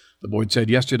regulations. The board said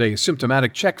yesterday a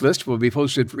symptomatic checklist will be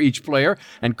posted for each player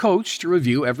and coach to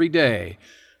review every day.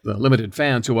 The limited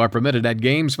fans who are permitted at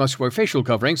games must wear facial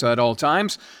coverings at all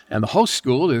times, and the host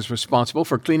school is responsible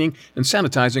for cleaning and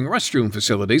sanitizing restroom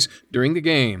facilities during the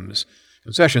games.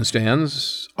 Concession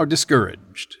stands are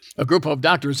discouraged. A group of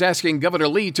doctors asking Governor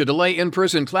Lee to delay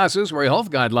in-person classes where health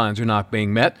guidelines are not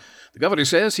being met. The governor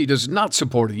says he does not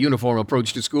support a uniform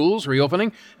approach to schools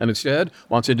reopening and instead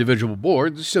wants individual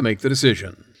boards to make the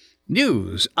decision.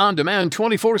 News on demand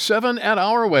 24/7 at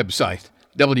our website,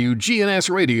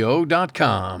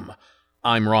 WGNSradio.com.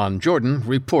 I'm Ron Jordan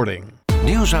reporting.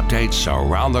 News updates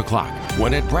around the clock,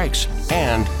 when it breaks,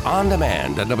 and on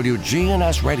demand at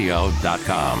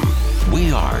WGNSradio.com.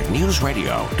 We are News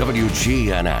Radio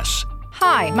WGNS.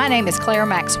 Hi, my name is Claire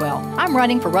Maxwell. I'm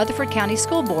running for Rutherford County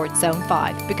School Board Zone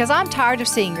 5 because I'm tired of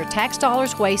seeing your tax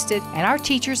dollars wasted and our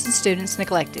teachers and students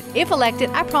neglected. If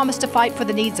elected, I promise to fight for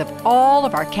the needs of all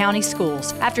of our county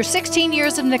schools. After 16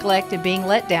 years of neglect and being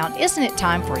let down, isn't it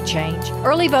time for a change?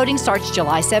 Early voting starts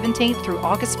July 17th through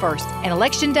August 1st, and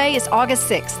Election Day is August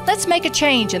 6th. Let's make a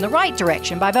change in the right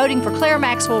direction by voting for Claire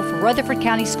Maxwell for Rutherford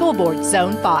County School Board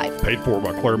Zone 5. Paid for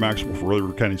by Claire Maxwell for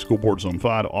Rutherford County School Board Zone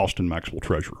 5, Austin Maxwell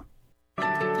Treasurer.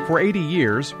 For 80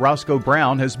 years, Roscoe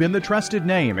Brown has been the trusted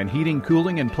name in heating,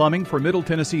 cooling, and plumbing for Middle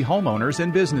Tennessee homeowners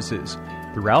and businesses.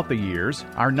 Throughout the years,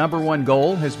 our number one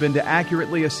goal has been to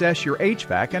accurately assess your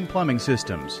HVAC and plumbing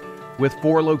systems. With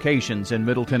 4 locations in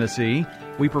Middle Tennessee,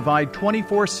 we provide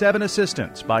 24/7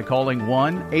 assistance by calling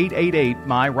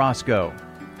 1-888-MY-ROSCOE.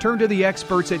 Turn to the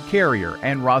experts at Carrier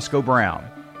and Roscoe Brown.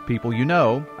 People you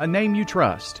know, a name you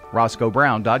trust.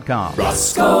 RoscoeBrown.com.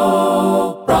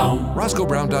 Roscoe Brown.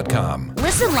 RoscoeBrown.com.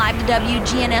 Listen live to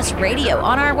WGNS Radio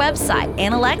on our website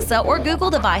and Alexa or Google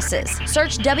devices.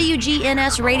 Search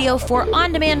WGNS Radio for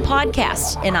on-demand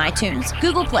podcasts in iTunes,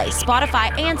 Google Play,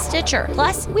 Spotify, and Stitcher.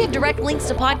 Plus, we have direct links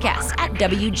to podcasts at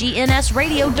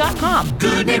WGNSradio.com.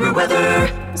 Good neighbor weather.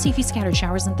 See a few scattered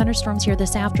showers and thunderstorms here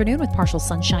this afternoon with partial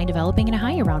sunshine developing and a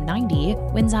high around 90.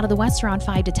 Winds out of the west around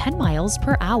 5 to 10 miles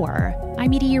per hour.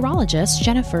 I'm meteorologist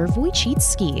Jennifer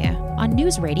Wojcicki on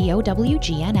News Radio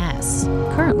WGNS.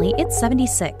 Currently, it's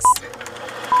 76.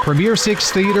 Premier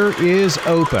Six Theater is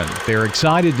open. They're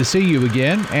excited to see you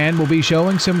again and will be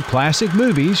showing some classic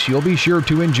movies you'll be sure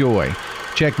to enjoy.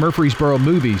 Check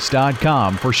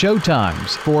MurfreesboroMovies.com for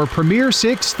showtimes for Premier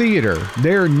Six Theater.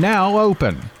 They're now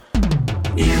open.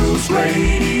 News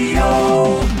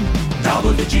Radio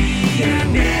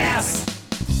WGNS.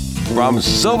 From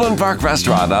Sylvan Park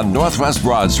Restaurant on Northwest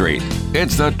Broad Street,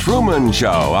 it's The Truman Show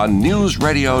on News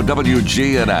Radio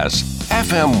WGNS.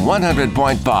 FM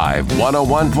 100.5,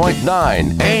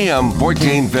 101.9, AM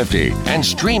 1450, and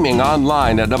streaming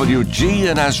online at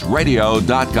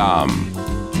WGNSradio.com.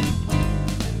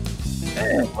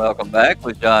 And welcome back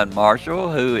with John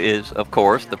Marshall, who is, of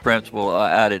course, the principal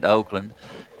out at Oakland.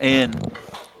 And,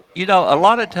 you know, a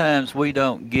lot of times we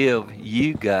don't give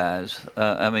you guys,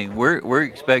 we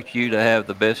expect you to have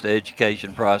the best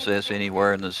education process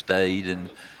anywhere in the state. And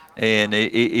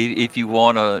if you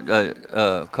want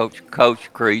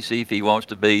Coach Creasy, if he wants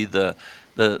to be the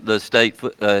state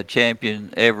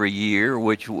champion every year,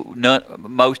 which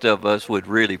most of us would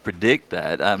really predict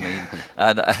that. I mean,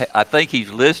 I think he's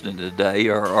listening today,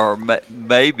 or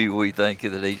maybe we think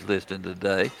that he's listening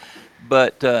today.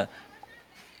 But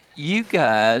you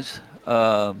guys,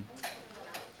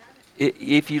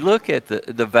 if you look at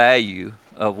the value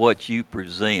of what you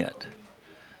present,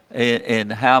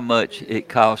 and how much it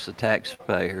costs the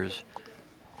taxpayers,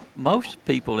 most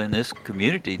people in this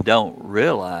community don't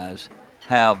realize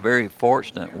how very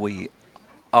fortunate we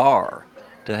are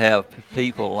to have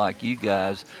people like you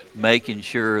guys making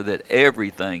sure that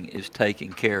everything is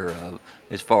taken care of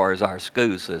as far as our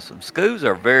school system. Schools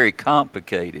are very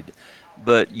complicated,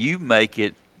 but you make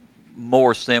it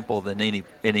more simple than any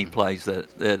place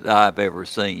that I've ever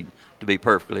seen, to be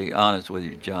perfectly honest with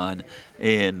you, John.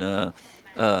 And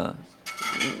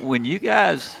when you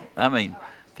guys,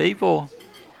 people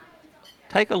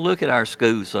take a look at our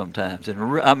schools sometimes,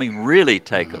 and really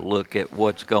take a look at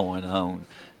what's going on,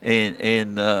 and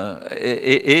it's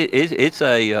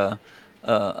a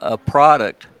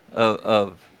product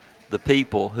of the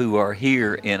people who are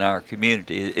here in our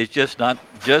community. It's just not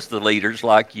just the leaders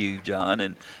like you,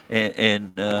 John,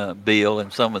 and Bill,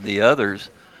 and some of the others,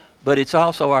 but it's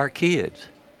also our kids.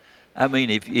 I mean,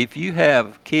 if you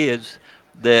have kids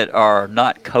that are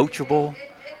not coachable,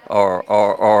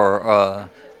 or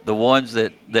the ones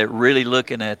that really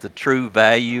looking at the true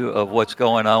value of what's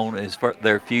going on as far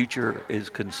their future is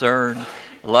concerned,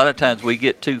 a lot of times we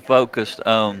get too focused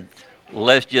on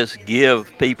let's just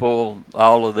give people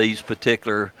all of these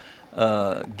particular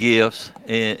gifts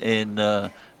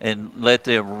and let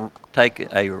them take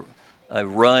a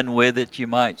run with it, you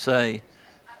might say.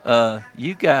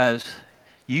 You guys,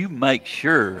 you make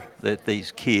sure that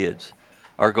these kids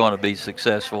are going to be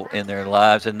successful in their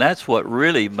lives, and that's what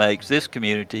really makes this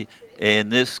community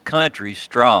and this country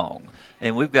strong.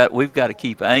 And we've got to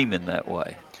keep aiming that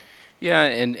way. Yeah,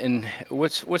 and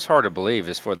what's hard to believe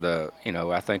is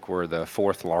I think we're the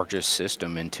fourth largest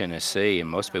system in Tennessee, and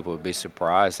most people would be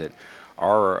surprised that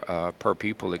our per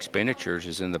pupil expenditures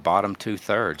is in the bottom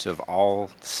 2/3 of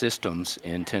all systems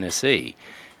in Tennessee.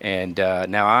 And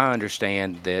now I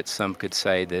understand that some could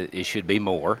say that it should be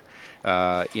more.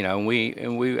 I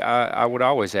would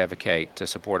always advocate to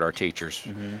support our teachers,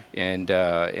 mm-hmm. and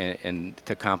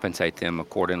to compensate them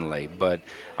accordingly. But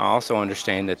I also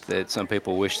understand that some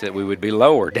people wish that we would be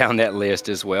lower down that list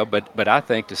as well. But I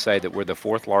think to say that we're the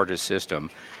fourth largest system,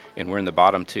 and we're in the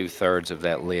bottom 2/3 of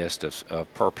that list of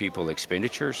per pupil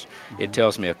expenditures, mm-hmm. It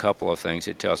tells me a couple of things.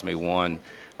 It tells me, one,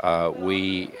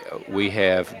 we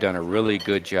have done a really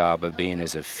good job of being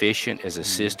as efficient as a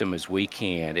system as we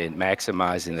can and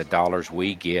maximizing the dollars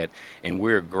we get, and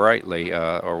we're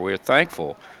we're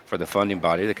thankful for the funding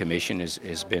body. The commission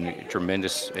has been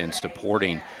tremendous in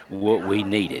supporting what we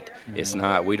needed. Mm-hmm. It's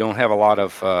not, we don't have a lot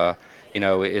of we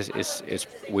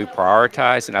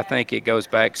prioritize, and I think it goes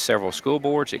back several school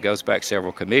boards, it goes back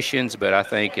several commissions, but I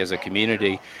think as a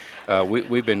community,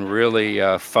 we've been really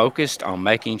focused on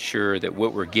making sure that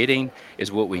what we're getting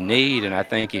is what we need. And I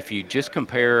think if you just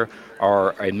compare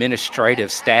our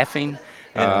administrative staffing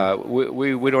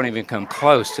We don't even come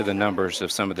close to the numbers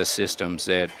of some of the systems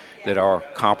that are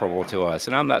comparable to us.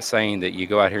 And I'm not saying that you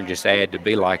go out here and just add to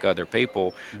be like other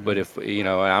people, but if,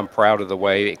 I'm proud of the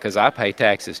way, because I pay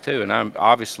taxes too, and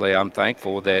I'm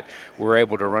thankful that we're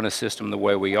able to run a system the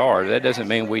way we are. That doesn't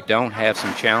mean we don't have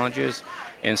some challenges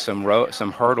and some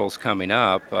hurdles coming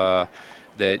up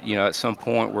that at some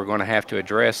point we're going to have to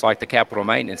address, like the capital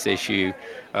maintenance issue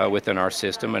within our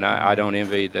system. And I don't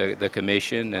envy the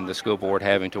commission and the school board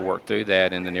having to work through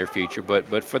that in the near future.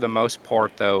 But for the most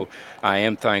part, though, I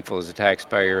am thankful as a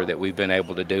taxpayer that we've been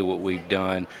able to do what we've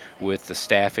done with the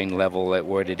staffing level at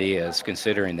what it is,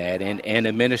 considering that, and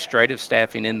administrative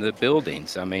staffing in the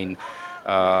buildings. I mean,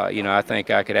 I think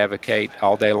I could advocate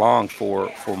all day long for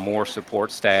more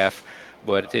support staff.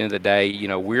 But at the end of the day,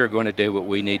 we're going to do what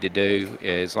we need to do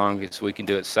as long as we can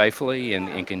do it safely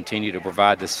and continue to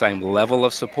provide the same level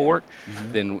of support.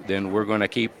 Then we're going to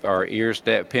keep our ears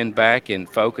pinned back and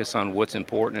focus on what's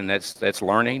important, and that's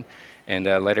learning, and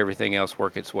let everything else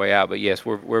work its way out. But yes,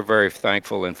 we're very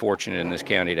thankful and fortunate in this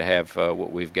county to have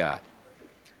what we've got.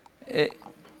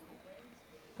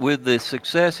 With the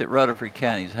success that Rutherford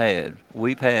County's had,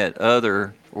 we've had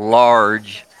other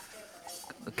large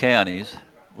counties,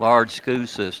 large school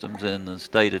systems in the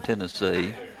state of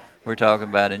Tennessee. We're talking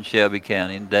about in Shelby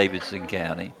County and Davidson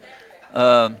County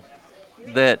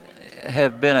that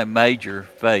have been a major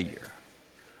failure.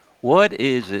 What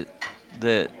is it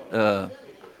that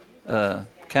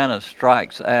kind of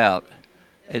strikes out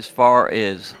as far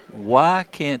as why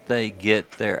can't they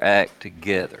get their act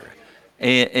together?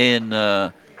 And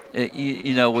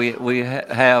we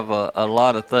have a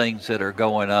lot of things that are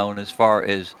going on as far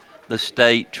as the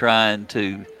state trying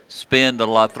to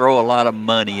throw a lot of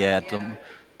money at them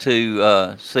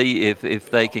to see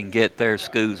if they can get their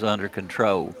schools under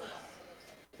control.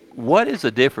 What is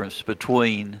the difference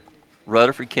between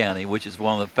Rutherford County, which is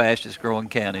one of the fastest growing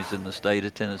counties in the state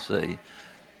of Tennessee,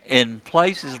 and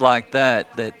places like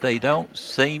that they don't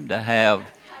seem to have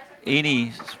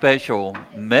any special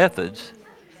methods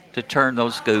to turn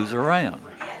those schools around?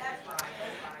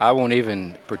 I won't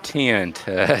even pretend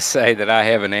to say that I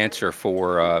have an answer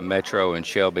for Metro and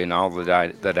Shelby and all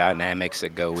the dynamics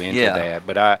that go into that.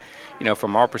 But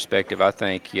from our perspective, I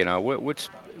think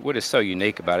what is so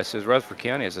unique about it is Rutherford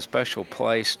County is a special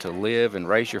place to live and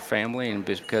raise your family, and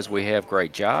because we have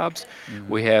great jobs,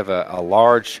 we have a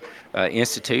large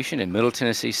institution in Middle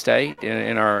Tennessee State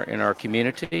in our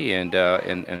community, and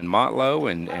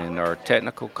Motlow and our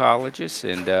technical colleges,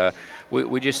 and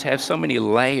we just have so many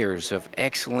layers of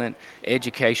excellent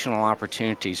educational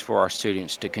opportunities for our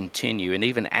students to continue, and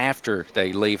even after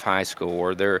they leave high school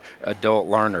or they're adult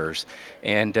learners.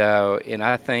 And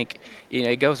I think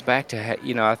it goes back to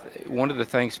one of the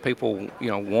things people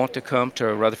want to come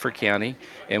to Rutherford County.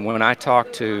 And when I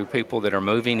talk to people that are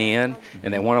moving in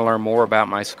and they want to learn more about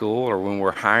my school, or when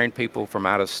we're hiring people from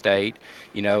out of state,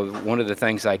 one of the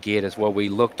things I get is, well, we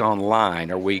looked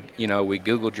online, or we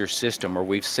Googled your system, or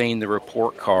we've seen the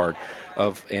report card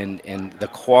and the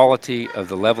quality of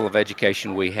the level of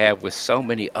education we have with so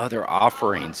many other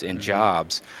offerings and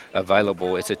jobs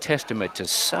available. It's a testament to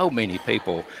so many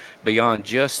people beyond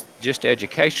just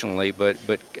educationally, but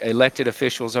elected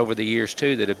officials over the years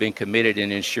too that have been committed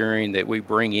in ensuring that we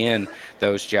bring in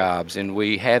those jobs, and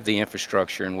we have the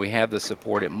infrastructure and we have the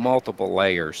support at multiple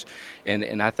layers.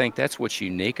 And I think that's what's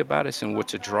unique about us and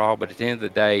what's a draw. But at the end of the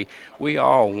day, we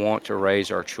all want to raise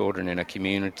our children in a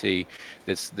community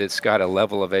that's got a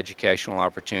level of educational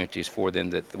opportunities for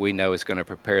them that we know is going to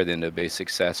prepare them to be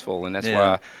successful. And that's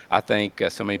why I think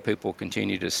so many people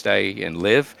continue to stay and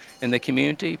live in the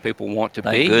community. People want to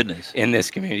be in this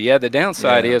community. Yeah, the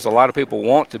downside is a lot of people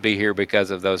want to be here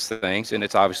because of those things, and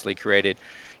it's obviously created,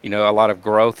 a lot of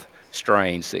growth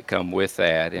strains that come with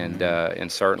that,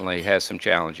 and certainly has some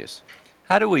challenges.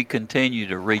 How do we continue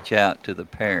to reach out to the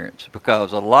parents?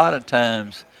 Because a lot of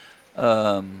times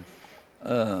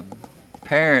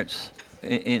parents,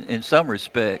 in some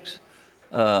respects,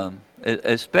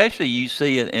 especially you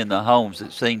see it in the homes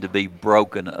that seem to be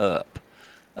broken up,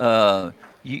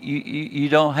 you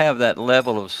don't have that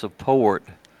level of support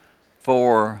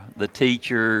for the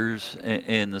teachers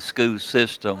in the school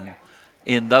system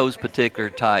in those particular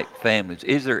type families.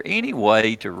 Is there any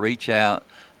way to reach out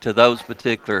to those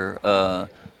particular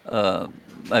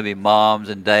maybe moms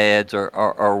and dads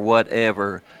or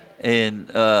whatever?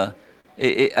 And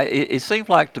it seems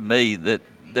like to me that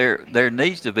there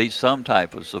needs to be some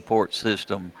type of support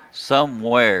system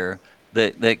somewhere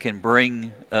that can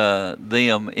bring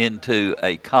them into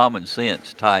a common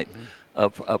sense type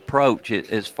of approach,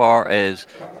 as far as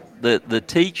the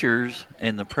teachers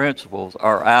and the principals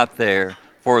are out there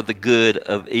for the good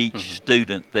of each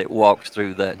student that walks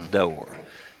through that door.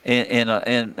 And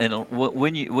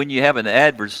when you have an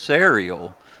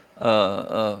adversarial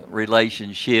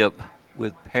relationship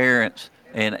with parents,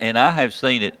 and I have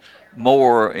seen it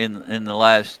more in the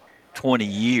last 20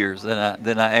 years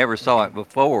than I ever saw it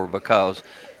before, because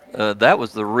that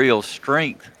was the real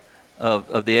strength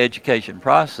of the education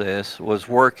process, was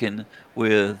working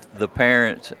with the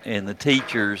parents and the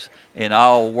teachers and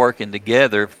all working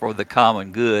together for the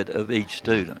common good of each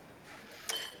student.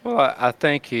 Well, I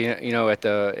think, you know, at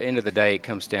the end of the day, it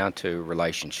comes down to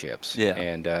relationships. Yeah.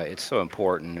 And it's so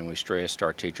important, and we stress to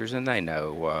our teachers, and they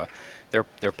know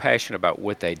they're passionate about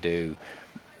what they do.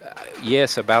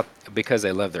 Yes, because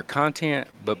they love their content,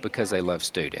 but because they love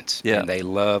students. Yeah. And they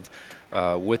love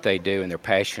what they do, and they're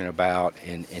passionate about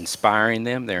inspiring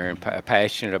them. They're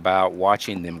passionate about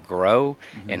watching them grow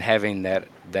and having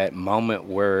that moment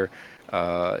where,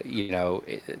 you know,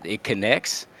 it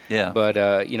connects. Yeah. But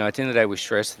you know, at the end of the day, we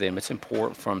stress to them it's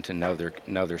important for them to know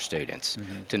their students,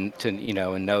 to you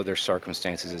know, and know their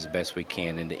circumstances as best we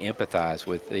can, and to empathize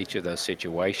with each of those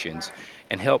situations,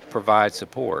 and help provide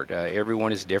support.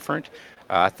 Everyone is different.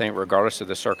 I think regardless of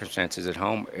the circumstances at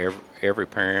home, every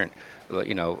parent,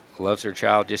 you know, loves their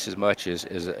child just as much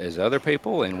as other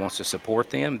people and wants to support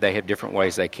them. They have different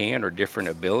ways they can, or different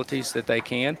abilities that they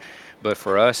can. But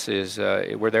for us,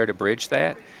 we're there to bridge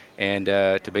that, and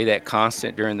to be that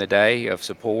constant during the day of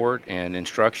support and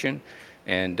instruction,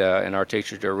 and our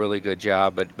teachers do a really good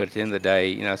job. But at the end of the day,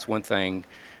 you know, it's one thing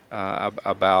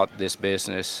about this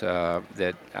business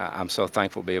that I'm so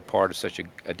thankful to be a part of such a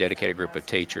dedicated group of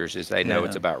teachers, is they know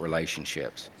it's about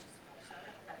relationships.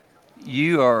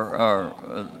 You are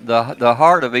the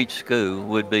heart of each school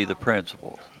would be the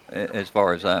principal, as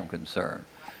far as I'm concerned.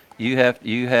 You have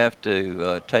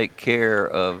to take care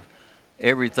of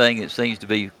everything that seems to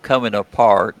be coming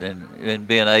apart, and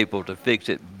being able to fix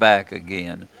it back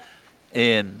again.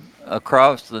 And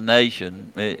across the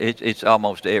nation, it's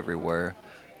almost everywhere.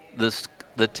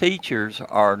 The teachers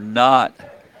are not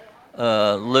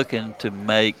looking to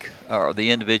make, or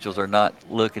the individuals are not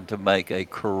looking to make a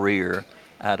career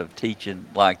out of teaching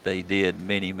like they did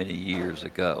many, many years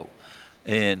ago.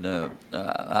 And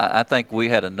I think we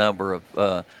had a number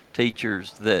of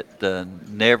teachers that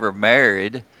never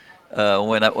married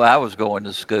when I was going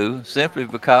to school, simply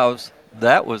because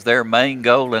that was their main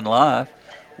goal in life,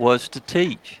 was to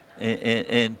teach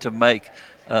and to make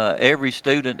every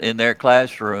student in their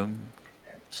classroom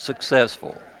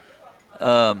successful.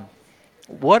 What's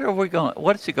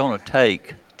it going to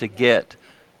take to get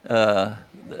the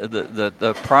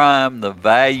prime, the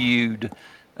valued,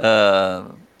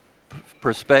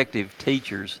 prospective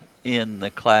teachers in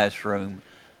the classroom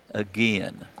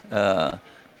again?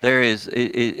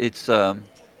 That's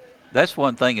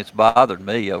one thing that's bothered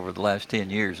me over the last 10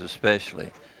 years,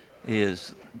 especially,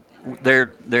 is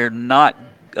they're not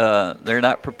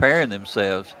preparing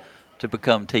themselves to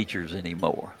become teachers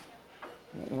anymore.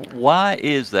 Why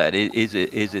is that? Is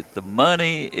it the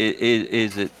money?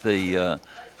 Is it the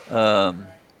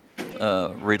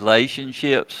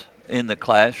relationships in the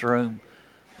classroom?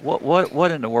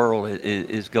 What in the world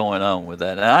is going on with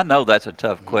that? And I know that's a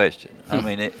tough question. I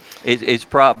mean, it's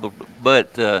probably,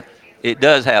 but it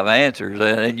does have answers.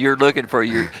 And you're looking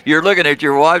at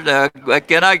your watch now.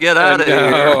 Can I get out of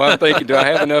here? No, I'm thinking, do I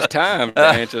have enough time to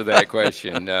answer that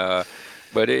question?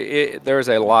 But there's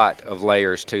a lot of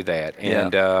layers to that,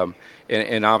 and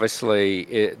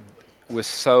obviously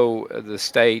the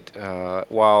state,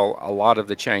 while a lot of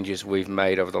the changes we've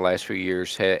made over the last few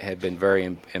years have been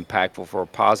very impactful for a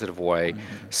positive way,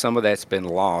 some of that's been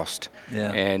lost.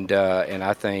 Yeah. And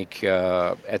I think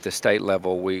at the state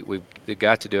level, we've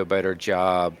got to do a better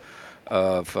job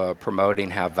of promoting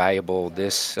how valuable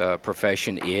this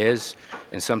profession is.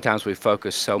 And sometimes we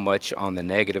focus so much on the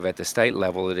negative at the state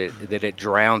level that it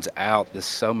drowns out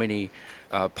so many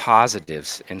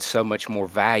positives and so much more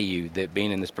value that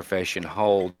being in this profession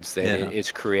holds, that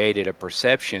it's created a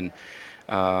perception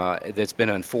that's been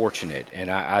unfortunate. And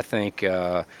I think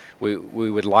we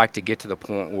would like to get to the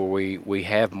point where we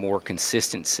have more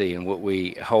consistency in what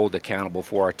we hold accountable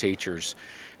for our teachers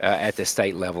at the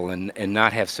state level, and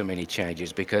not have so many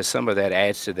changes, because some of that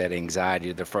adds to that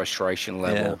anxiety, the frustration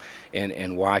level,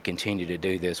 and why continue to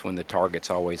do this when the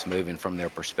target's always moving from their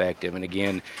perspective. And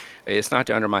again, it's not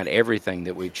to undermine everything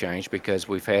that we've changed, because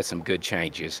we've had some good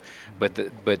changes, but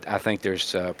I think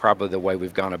there's probably the way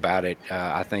we've gone about it.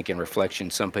 I think in reflection,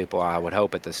 some people, I would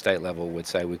hope at the state level, would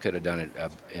say we could have done it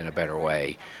in a better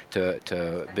way,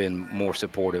 to been more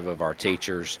supportive of our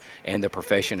teachers and the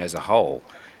profession as a whole.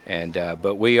 And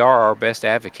but we are our best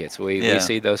advocates. We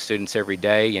see those students every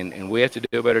day, and we have to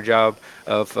do a better job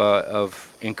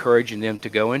of encouraging them to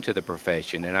go into the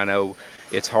profession. And I know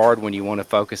it's hard when you want to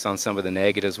focus on some of the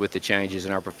negatives with the changes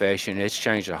in our profession. It's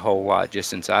changed a whole lot just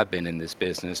since I've been in this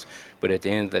business. But at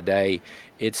the end of the day,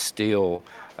 it's still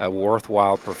a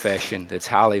worthwhile profession that's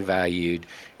highly valued,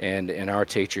 and our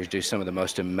teachers do some of the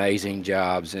most amazing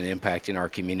jobs in impacting our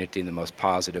community in the most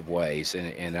positive ways.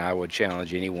 And I would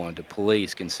challenge anyone to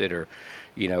please consider,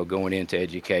 going into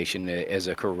education as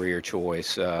a career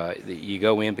choice. You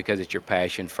go in because it's your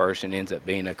passion first and ends up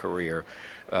being a career,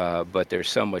 but there's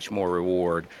so much more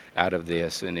reward out of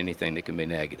this than anything that can be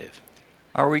negative.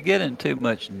 Are we getting too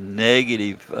much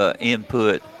negative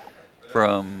input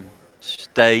from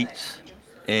states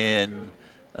and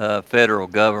federal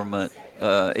government?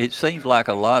 It seems like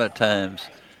a lot of times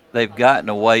they've gotten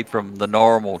away from the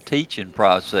normal teaching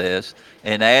process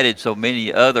and added so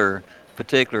many other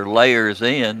particular layers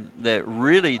in that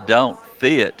really don't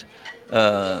fit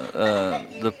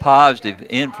the positive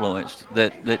influence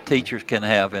that teachers can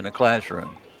have in a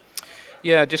classroom.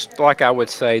 Yeah, just like I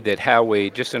would say that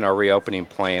just in our reopening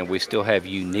plan, we still have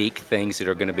unique things that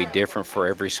are going to be different for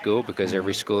every school, because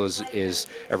every school is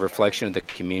a reflection of the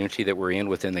community that we're in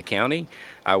within the county.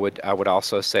 I would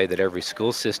also say that every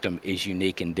school system is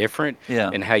unique and different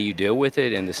in how you deal with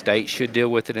it, and the state should deal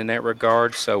with it in that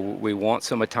regard. So we want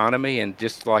some autonomy, and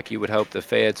just like you would hope the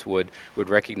feds would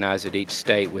recognize that each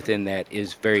state within that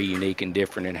is very unique and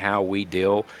different in how we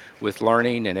deal with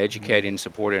learning and educating and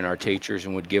supporting our teachers,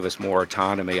 and would give us more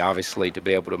autonomy, obviously, to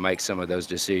be able to make some of those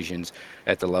decisions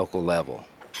at the local level.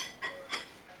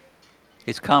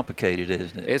 It's complicated,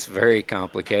 isn't it? It's very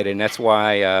complicated, and that's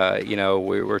why,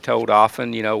 we're told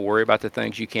often, worry about the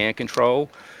things you can't control,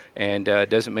 and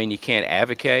it doesn't mean you can't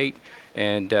advocate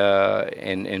and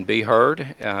be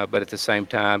heard, but at the same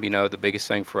time, the biggest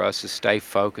thing for us is stay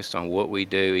focused on what we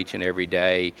do each and every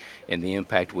day and the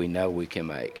impact we know we can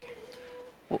make.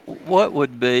 What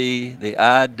would be the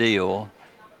ideal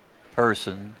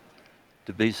person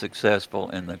to be successful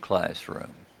in the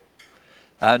classroom?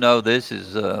 I know this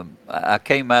is, I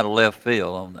came out of left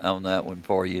field on that one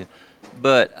for you,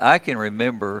 but I can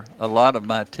remember a lot of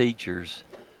my teachers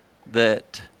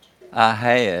that I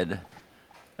had.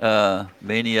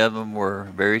 Many of them were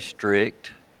very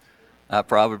strict. I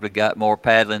probably got more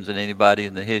paddlings than anybody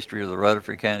in the history of the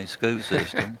Rutherford County school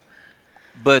system.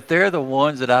 But they're the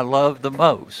ones that I love the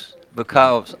most,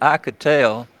 because I could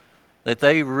tell that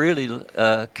they really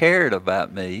cared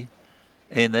about me,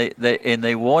 and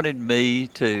they wanted me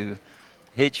to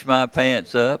hitch my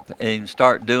pants up and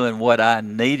start doing what I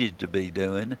needed to be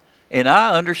doing, and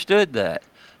I understood that.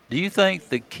 Do you think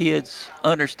the kids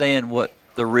understand what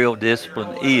the real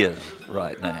discipline is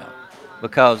right now?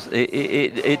 Because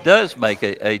it does make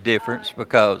a difference,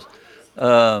 because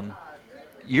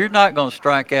you're not going to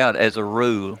strike out as a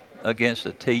rule against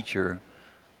a teacher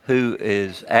who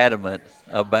is adamant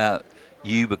about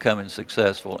you becoming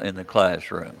successful in the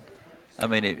classroom. I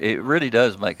mean, it really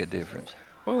does make a difference.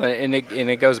 Well, and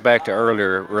it goes back to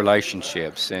earlier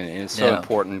relationships, and it's so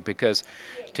important, because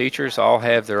teachers all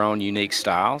have their own unique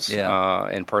styles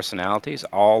and personalities.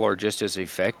 All are just as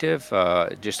effective,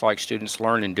 just like students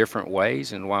learn in different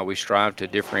ways, and while we strive to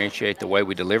differentiate the way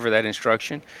we deliver that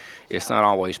instruction, it's not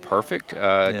always perfect,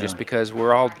 just because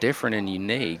we're all different and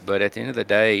unique. But at the end of the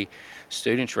day,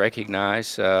 students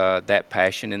recognize that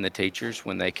passion in the teachers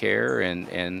when they care,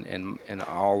 and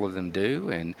all of them do,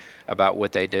 and about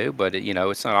what they do. But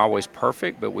it's not always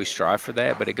perfect, but we strive for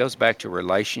that. But it goes back to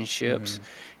relationships,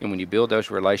 and when you build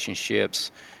those relationships,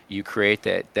 you create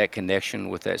that connection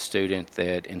with that student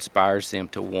that inspires them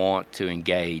to want to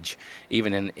engage,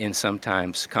 even in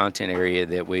sometimes content area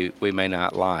that we may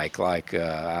not like. Like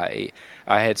I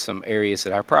had some areas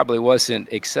that I probably wasn't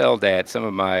excelled at, some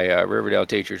of my Riverdale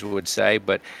teachers would say,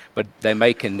 but they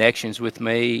made connections with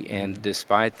me, and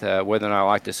despite whether or not I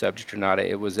liked the subject or not,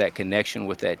 it was that connection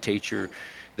with that teacher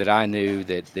that I knew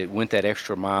that went that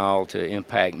extra mile to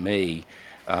impact me.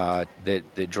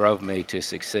 That drove me to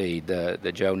succeed.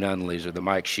 The Joe Nunleys or the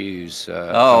Mike Shoes.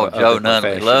 Joe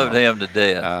Nunley, loved him to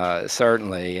death.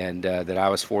 Certainly, and that I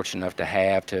was fortunate enough to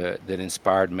have that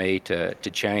inspired me to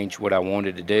change what I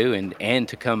wanted to do, and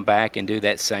to come back and do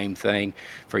that same thing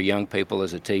for young people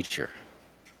as a teacher.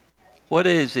 What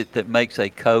is it that makes a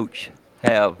coach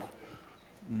have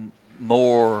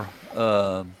more?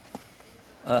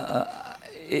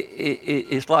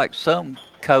 It's like some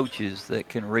coaches that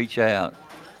can reach out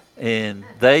and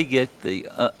they get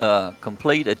the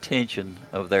complete attention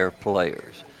of their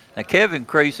players. Now, Kevin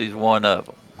Creasy is one of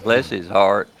them, bless his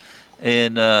heart,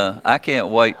 And I can't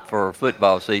wait for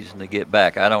football season to get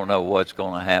back. I don't know what's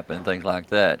going to happen, things like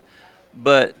that.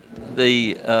 But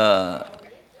the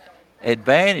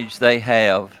advantage they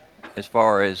have, as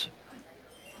far as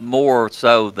more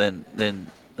so than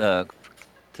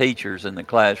teachers in the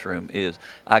classroom, is,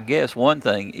 I guess one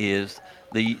thing is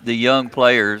the young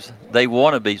players, they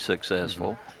want to be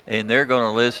successful, and they're going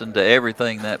to listen to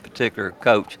everything that particular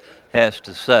coach has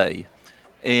to say.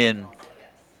 And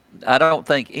I don't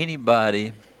think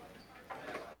anybody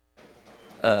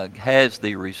has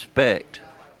the respect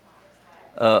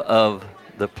of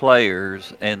the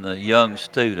players and the young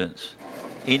students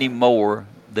any more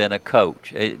than a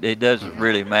coach. It doesn't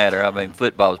really matter. I mean,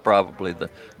 football is probably the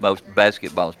most,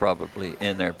 basketball is probably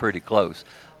in there pretty close.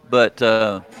 But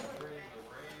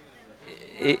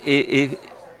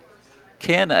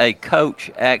can a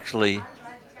coach actually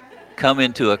come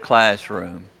into a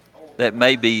classroom that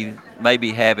may be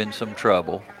having some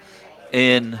trouble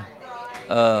and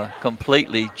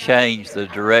completely change the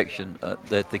direction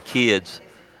that the kids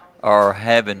are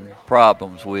having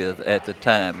problems with at the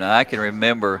time? Now, I can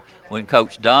remember when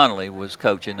Coach Donnelly was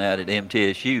coaching out at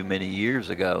MTSU many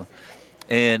years ago,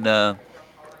 and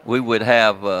we would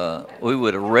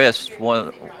arrest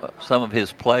some of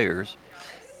his players,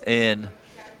 and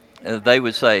they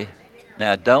would say,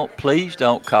 "Now, please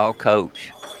don't call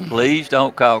Coach. Please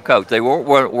don't call Coach." They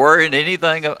weren't worrying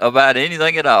anything about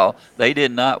anything at all. They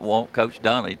did not want Coach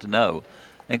Donnelly to know.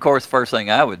 And, of course, the first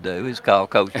thing I would do is call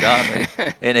Coach Donnelly,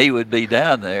 and he would be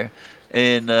down there.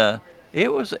 And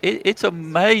it's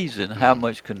amazing how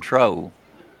much control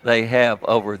they have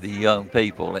over the young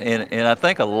people. And I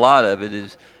think a lot of it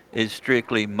is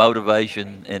strictly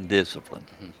motivation and discipline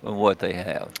of what they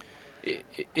have.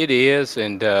 It is,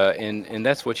 and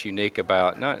that's what's unique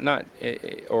about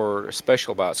or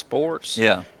special about sports.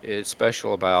 Yeah, it's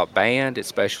special about band. It's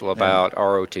special about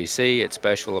ROTC. It's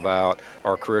special about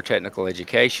our career technical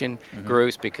education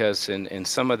groups, because in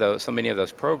so many of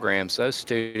those programs, those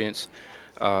students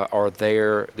are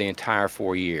there the entire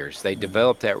 4 years. They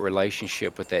develop that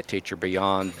relationship with that teacher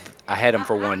beyond. I had them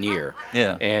for 1 year.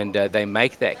 Yeah, and they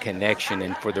make that connection,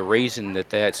 and for the reason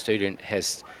that student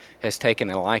has taken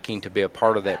a liking to be a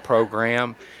part of that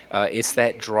program, it's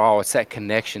that draw, it's that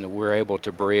connection that we're able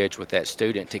to bridge with that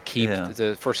student to keep,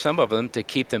 for some of them, to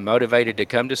keep them motivated to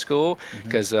come to school,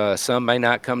 because some may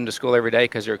not come to school every day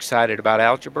because they're excited about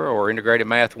algebra or integrated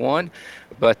math 1,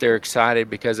 but they're excited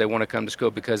because they want to come to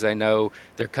school because they know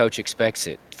their coach expects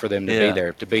it for them to be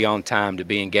there, to be on time, to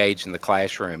be engaged in the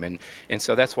classroom. And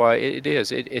so that's why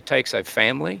it takes a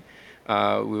family.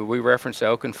 We reference the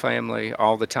Oakland family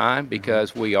all the time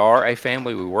because we are a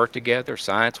family. We work together.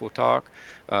 Science will talk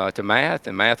to math,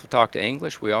 and math will talk to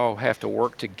English. We all have to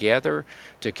work together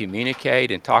to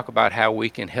communicate and talk about how we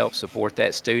can help support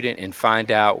that student and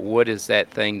find out what is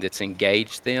that thing that's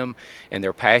engaged them and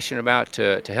they're passionate about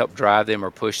to help drive them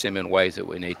or push them in ways that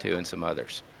we need to, and some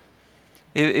others.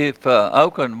 If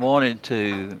Oakland wanted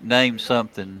to name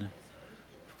something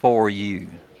for you,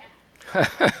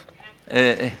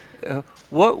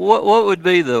 what would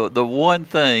be the one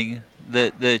thing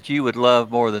that you would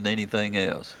love more than anything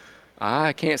else?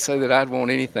 I can't say that I'd want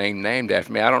anything named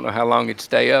after me. I don't know how long it'd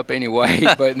stay up anyway,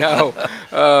 but no.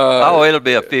 It'll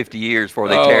be a 50 years before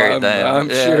they tear it down.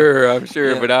 I'm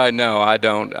sure, but I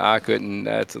don't. I couldn't.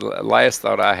 That's the last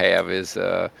thought I have is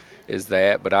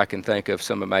that, but I can think of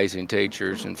some amazing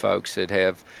teachers and folks that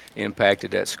have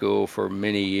impacted that school for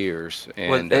many years.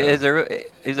 And is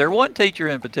there one teacher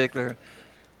in particular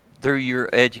through your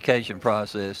education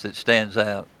process that stands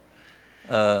out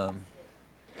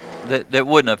that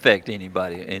wouldn't affect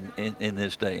anybody in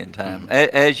this day and time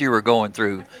as you were going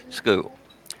through school?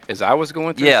 As I was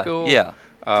going through school? Yeah.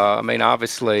 I mean,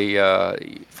 obviously,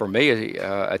 for me,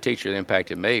 a teacher that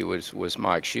impacted me was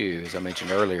Mike Shue, as I mentioned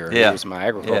earlier. He was my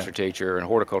agriculture teacher and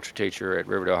horticulture teacher at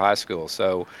Riverdale High School.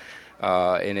 So,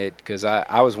 because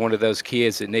I was one of those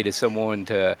kids that needed someone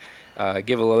to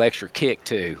give a little extra kick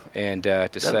to, and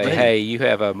to say, hey, you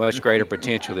have a much greater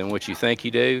potential than what you think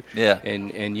you do,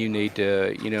 and you need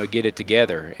to, get it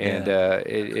together. And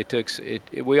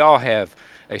we all have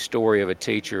a story of a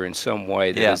teacher in some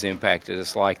way that has impacted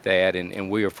us like that, and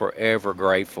we are forever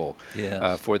grateful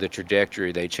for the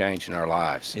trajectory they changed in our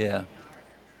lives. Yeah,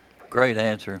 great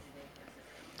answer.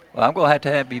 Well, I'm going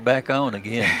to have you back on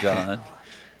again, John.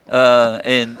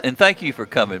 And thank you for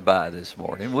coming by this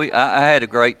morning. I had a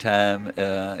great time.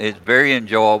 It's very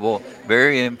enjoyable,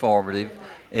 very informative,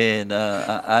 and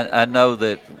I know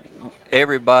that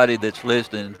everybody that's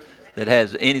listening that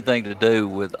has anything to do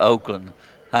with Oakland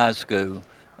High School,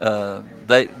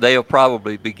 they'll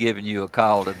probably be giving you a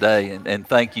call today, and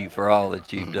thank you for all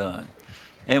that you've done.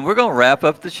 And we're going to wrap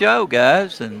up the show,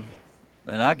 guys, and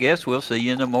I guess we'll see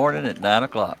you in the morning at 9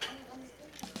 o'clock.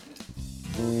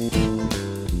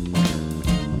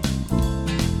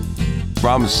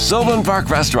 From Sylvan Park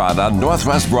Restaurant on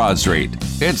Northwest Broad Street,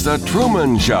 it's The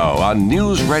Truman Show on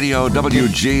News Radio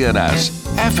WGNS,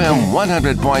 FM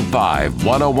 100.5,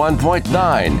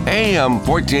 101.9, AM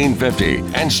 1450,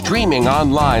 and streaming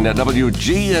online at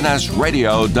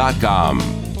WGNSradio.com.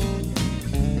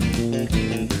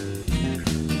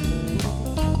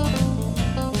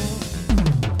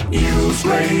 News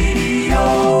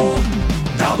Radio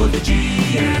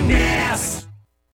WGNS.